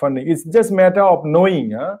crowdfunding. It's just a matter of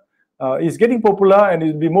knowing. It's getting popular, and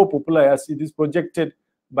it will be more popular as it is projected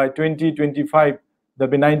by 2025. There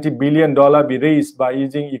will be $90 billion be raised by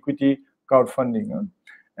using equity crowdfunding.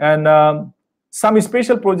 And some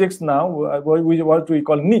special projects now, what we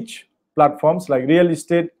call niche platforms like real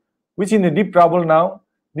estate, which in a deep trouble now.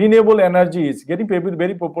 Renewable energy is getting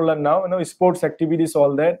very popular now. Sports activities,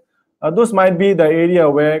 all that. Those might be the area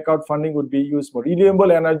where crowdfunding would be used for.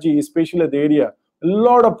 Renewable energy, especially the area. A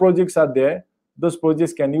lot of projects are there. Those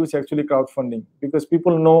projects can use actually crowdfunding, because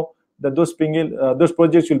people know that those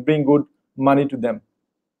projects will bring good money to them.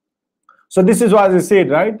 So this is what I said,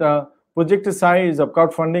 right? Projected size of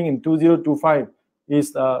crowdfunding in 2025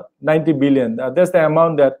 is 90 billion. That's the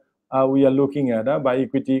amount that we are looking at by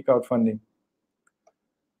equity crowdfunding.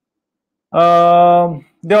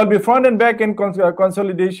 There will be front and back end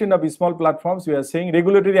consolidation of small platforms. We are saying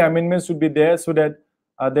regulatory amendments should be there so that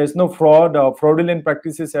there's no fraud or fraudulent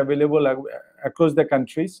practices available across the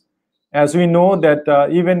countries. As we know that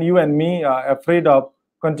even you and me are afraid of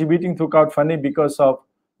contributing to crowdfunding because of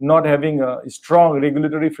not having a strong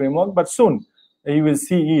regulatory framework, but soon you will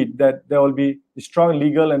see it that there will be a strong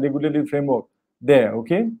legal and regulatory framework there.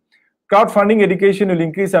 Okay. Crowdfunding education will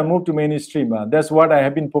increase and move to mainstream. That's what I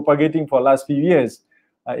have been propagating for the last few years.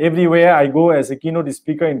 Everywhere I go as a keynote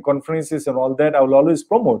speaker in conferences and all that, I will always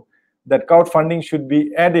promote that crowdfunding should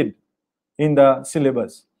be added in the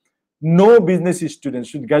syllabus. No business student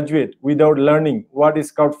should graduate without learning what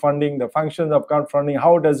is crowdfunding, the functions of crowdfunding,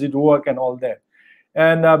 how does it work, and all that.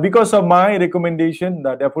 And because of my recommendation,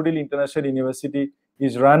 the Daffodil International University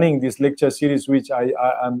is running this lecture series, which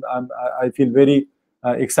I feel very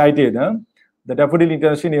excited. The Daffodil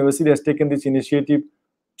International University has taken this initiative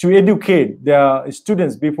to educate their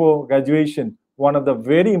students before graduation, one of the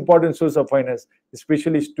very important sources of finance,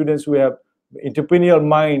 especially students who have entrepreneurial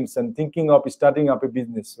minds and thinking of starting up a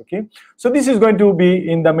business. Okay, so this is going to be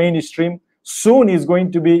in the mainstream. Soon is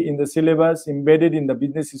going to be in the syllabus, embedded in the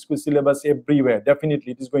business school syllabus everywhere.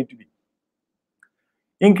 Definitely, it is going to be.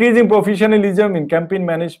 Increasing professionalism in campaign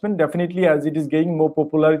management, definitely, as it is gaining more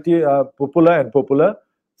popularity, popular.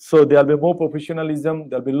 So there will be more professionalism,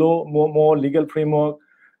 there will be more legal framework.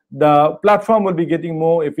 The platform will be getting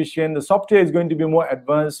more efficient. The software is going to be more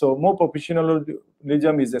advanced, so more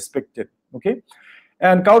professionalism is expected. Okay,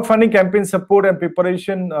 and crowdfunding campaign support and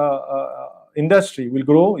preparation industry will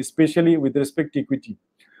grow, especially with respect to equity.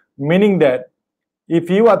 Meaning that if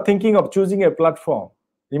you are thinking of choosing a platform,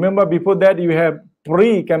 remember before that you have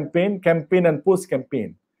pre-campaign, campaign, and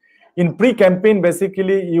post-campaign. In pre-campaign,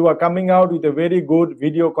 basically, you are coming out with a very good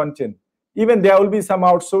video content. Even there will be some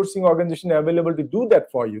outsourcing organization available to do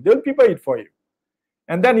that for you. They will prepare it for you.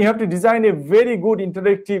 And then you have to design a very good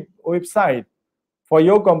interactive website for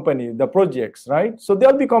your company, the projects, right? So there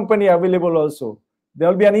will be company available also. There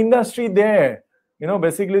will be an industry there,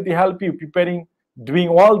 basically to help you preparing, doing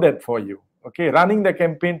all that for you. Okay, running the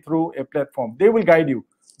campaign through a platform. They will guide you,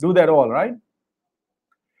 do that all, right?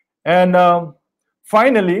 And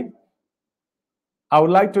finally, I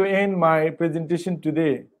would like to end my presentation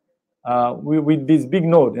today with this big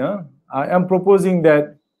note. I am proposing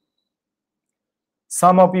that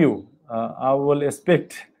some of you, I will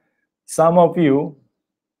expect some of you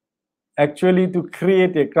actually to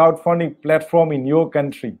create a crowdfunding platform in your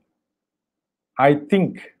country. I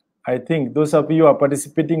think those of you who are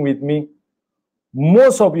participating with me,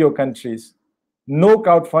 most of your countries, no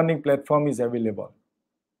crowdfunding platform is available.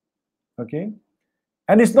 Okay,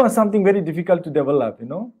 and it's not something very difficult to develop.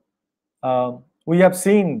 We have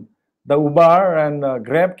seen the Uber and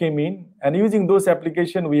Grab came in, and using those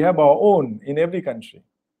applications, we have our own in every country.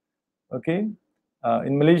 Okay,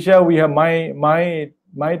 in Malaysia we have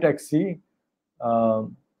my taxi,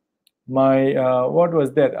 what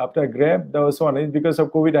was that after Grab? There was one. It's because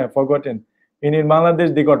of COVID, I have forgotten. In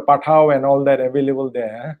Bangladesh they got Pathao and all that available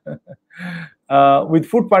there. With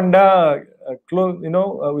Food Panda,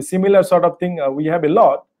 with similar sort of thing, we have a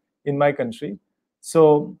lot in my country.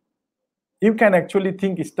 So you can actually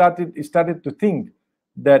started to think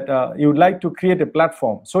that you would like to create a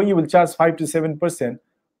platform. So you will charge 5 to 7%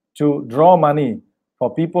 to draw money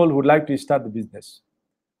for people who would like to start the business.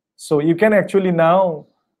 So you can actually now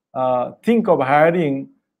think of hiring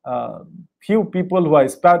few people who are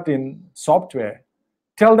starting software.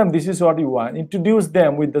 Tell them this is what you want. Introduce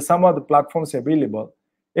them with some of the platforms available.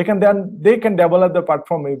 They can develop the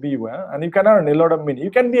platform maybe well, and you can earn a lot of money.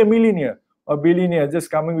 You can be a millionaire or billionaire just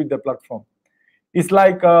coming with the platform. It's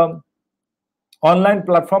like online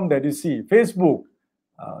platform that you see. Facebook,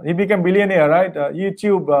 he became billionaire, right?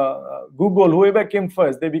 YouTube, Google, whoever came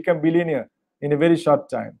first, they become billionaire in a very short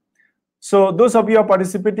time. So those of you are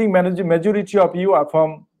participating, majority of you are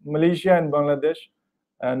from Malaysia and Bangladesh.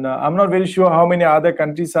 And I'm not very sure how many other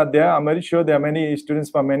countries are there. I'm very sure there are many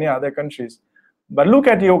students from many other countries. But look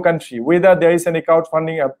at your country, whether there is any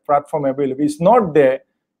crowdfunding platform available. It's not there.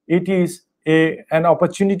 It is an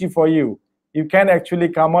opportunity for you. You can actually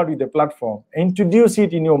come out with a platform, introduce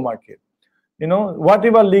it in your market.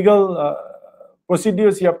 Whatever legal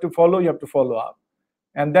procedures you have to follow up.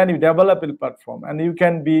 And then you develop a platform and you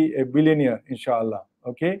can be a billionaire, inshallah.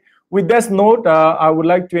 Okay. With this note, I would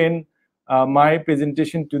like to end my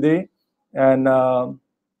presentation today. And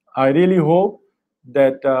I really hope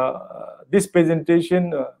that this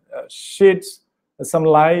presentation sheds some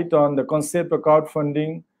light on the concept of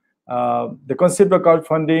crowdfunding, the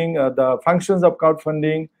functions of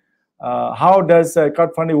crowdfunding, how does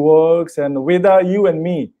crowdfunding works, and whether you and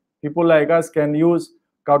me, people like us, can use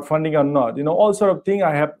crowdfunding or not. All sort of things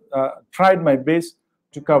I have tried my best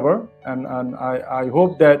to cover, and I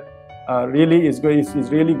hope that really is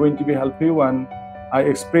really going to be helpful. And I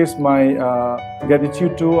express my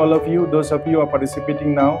gratitude to all of you, those of you who are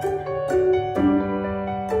participating now.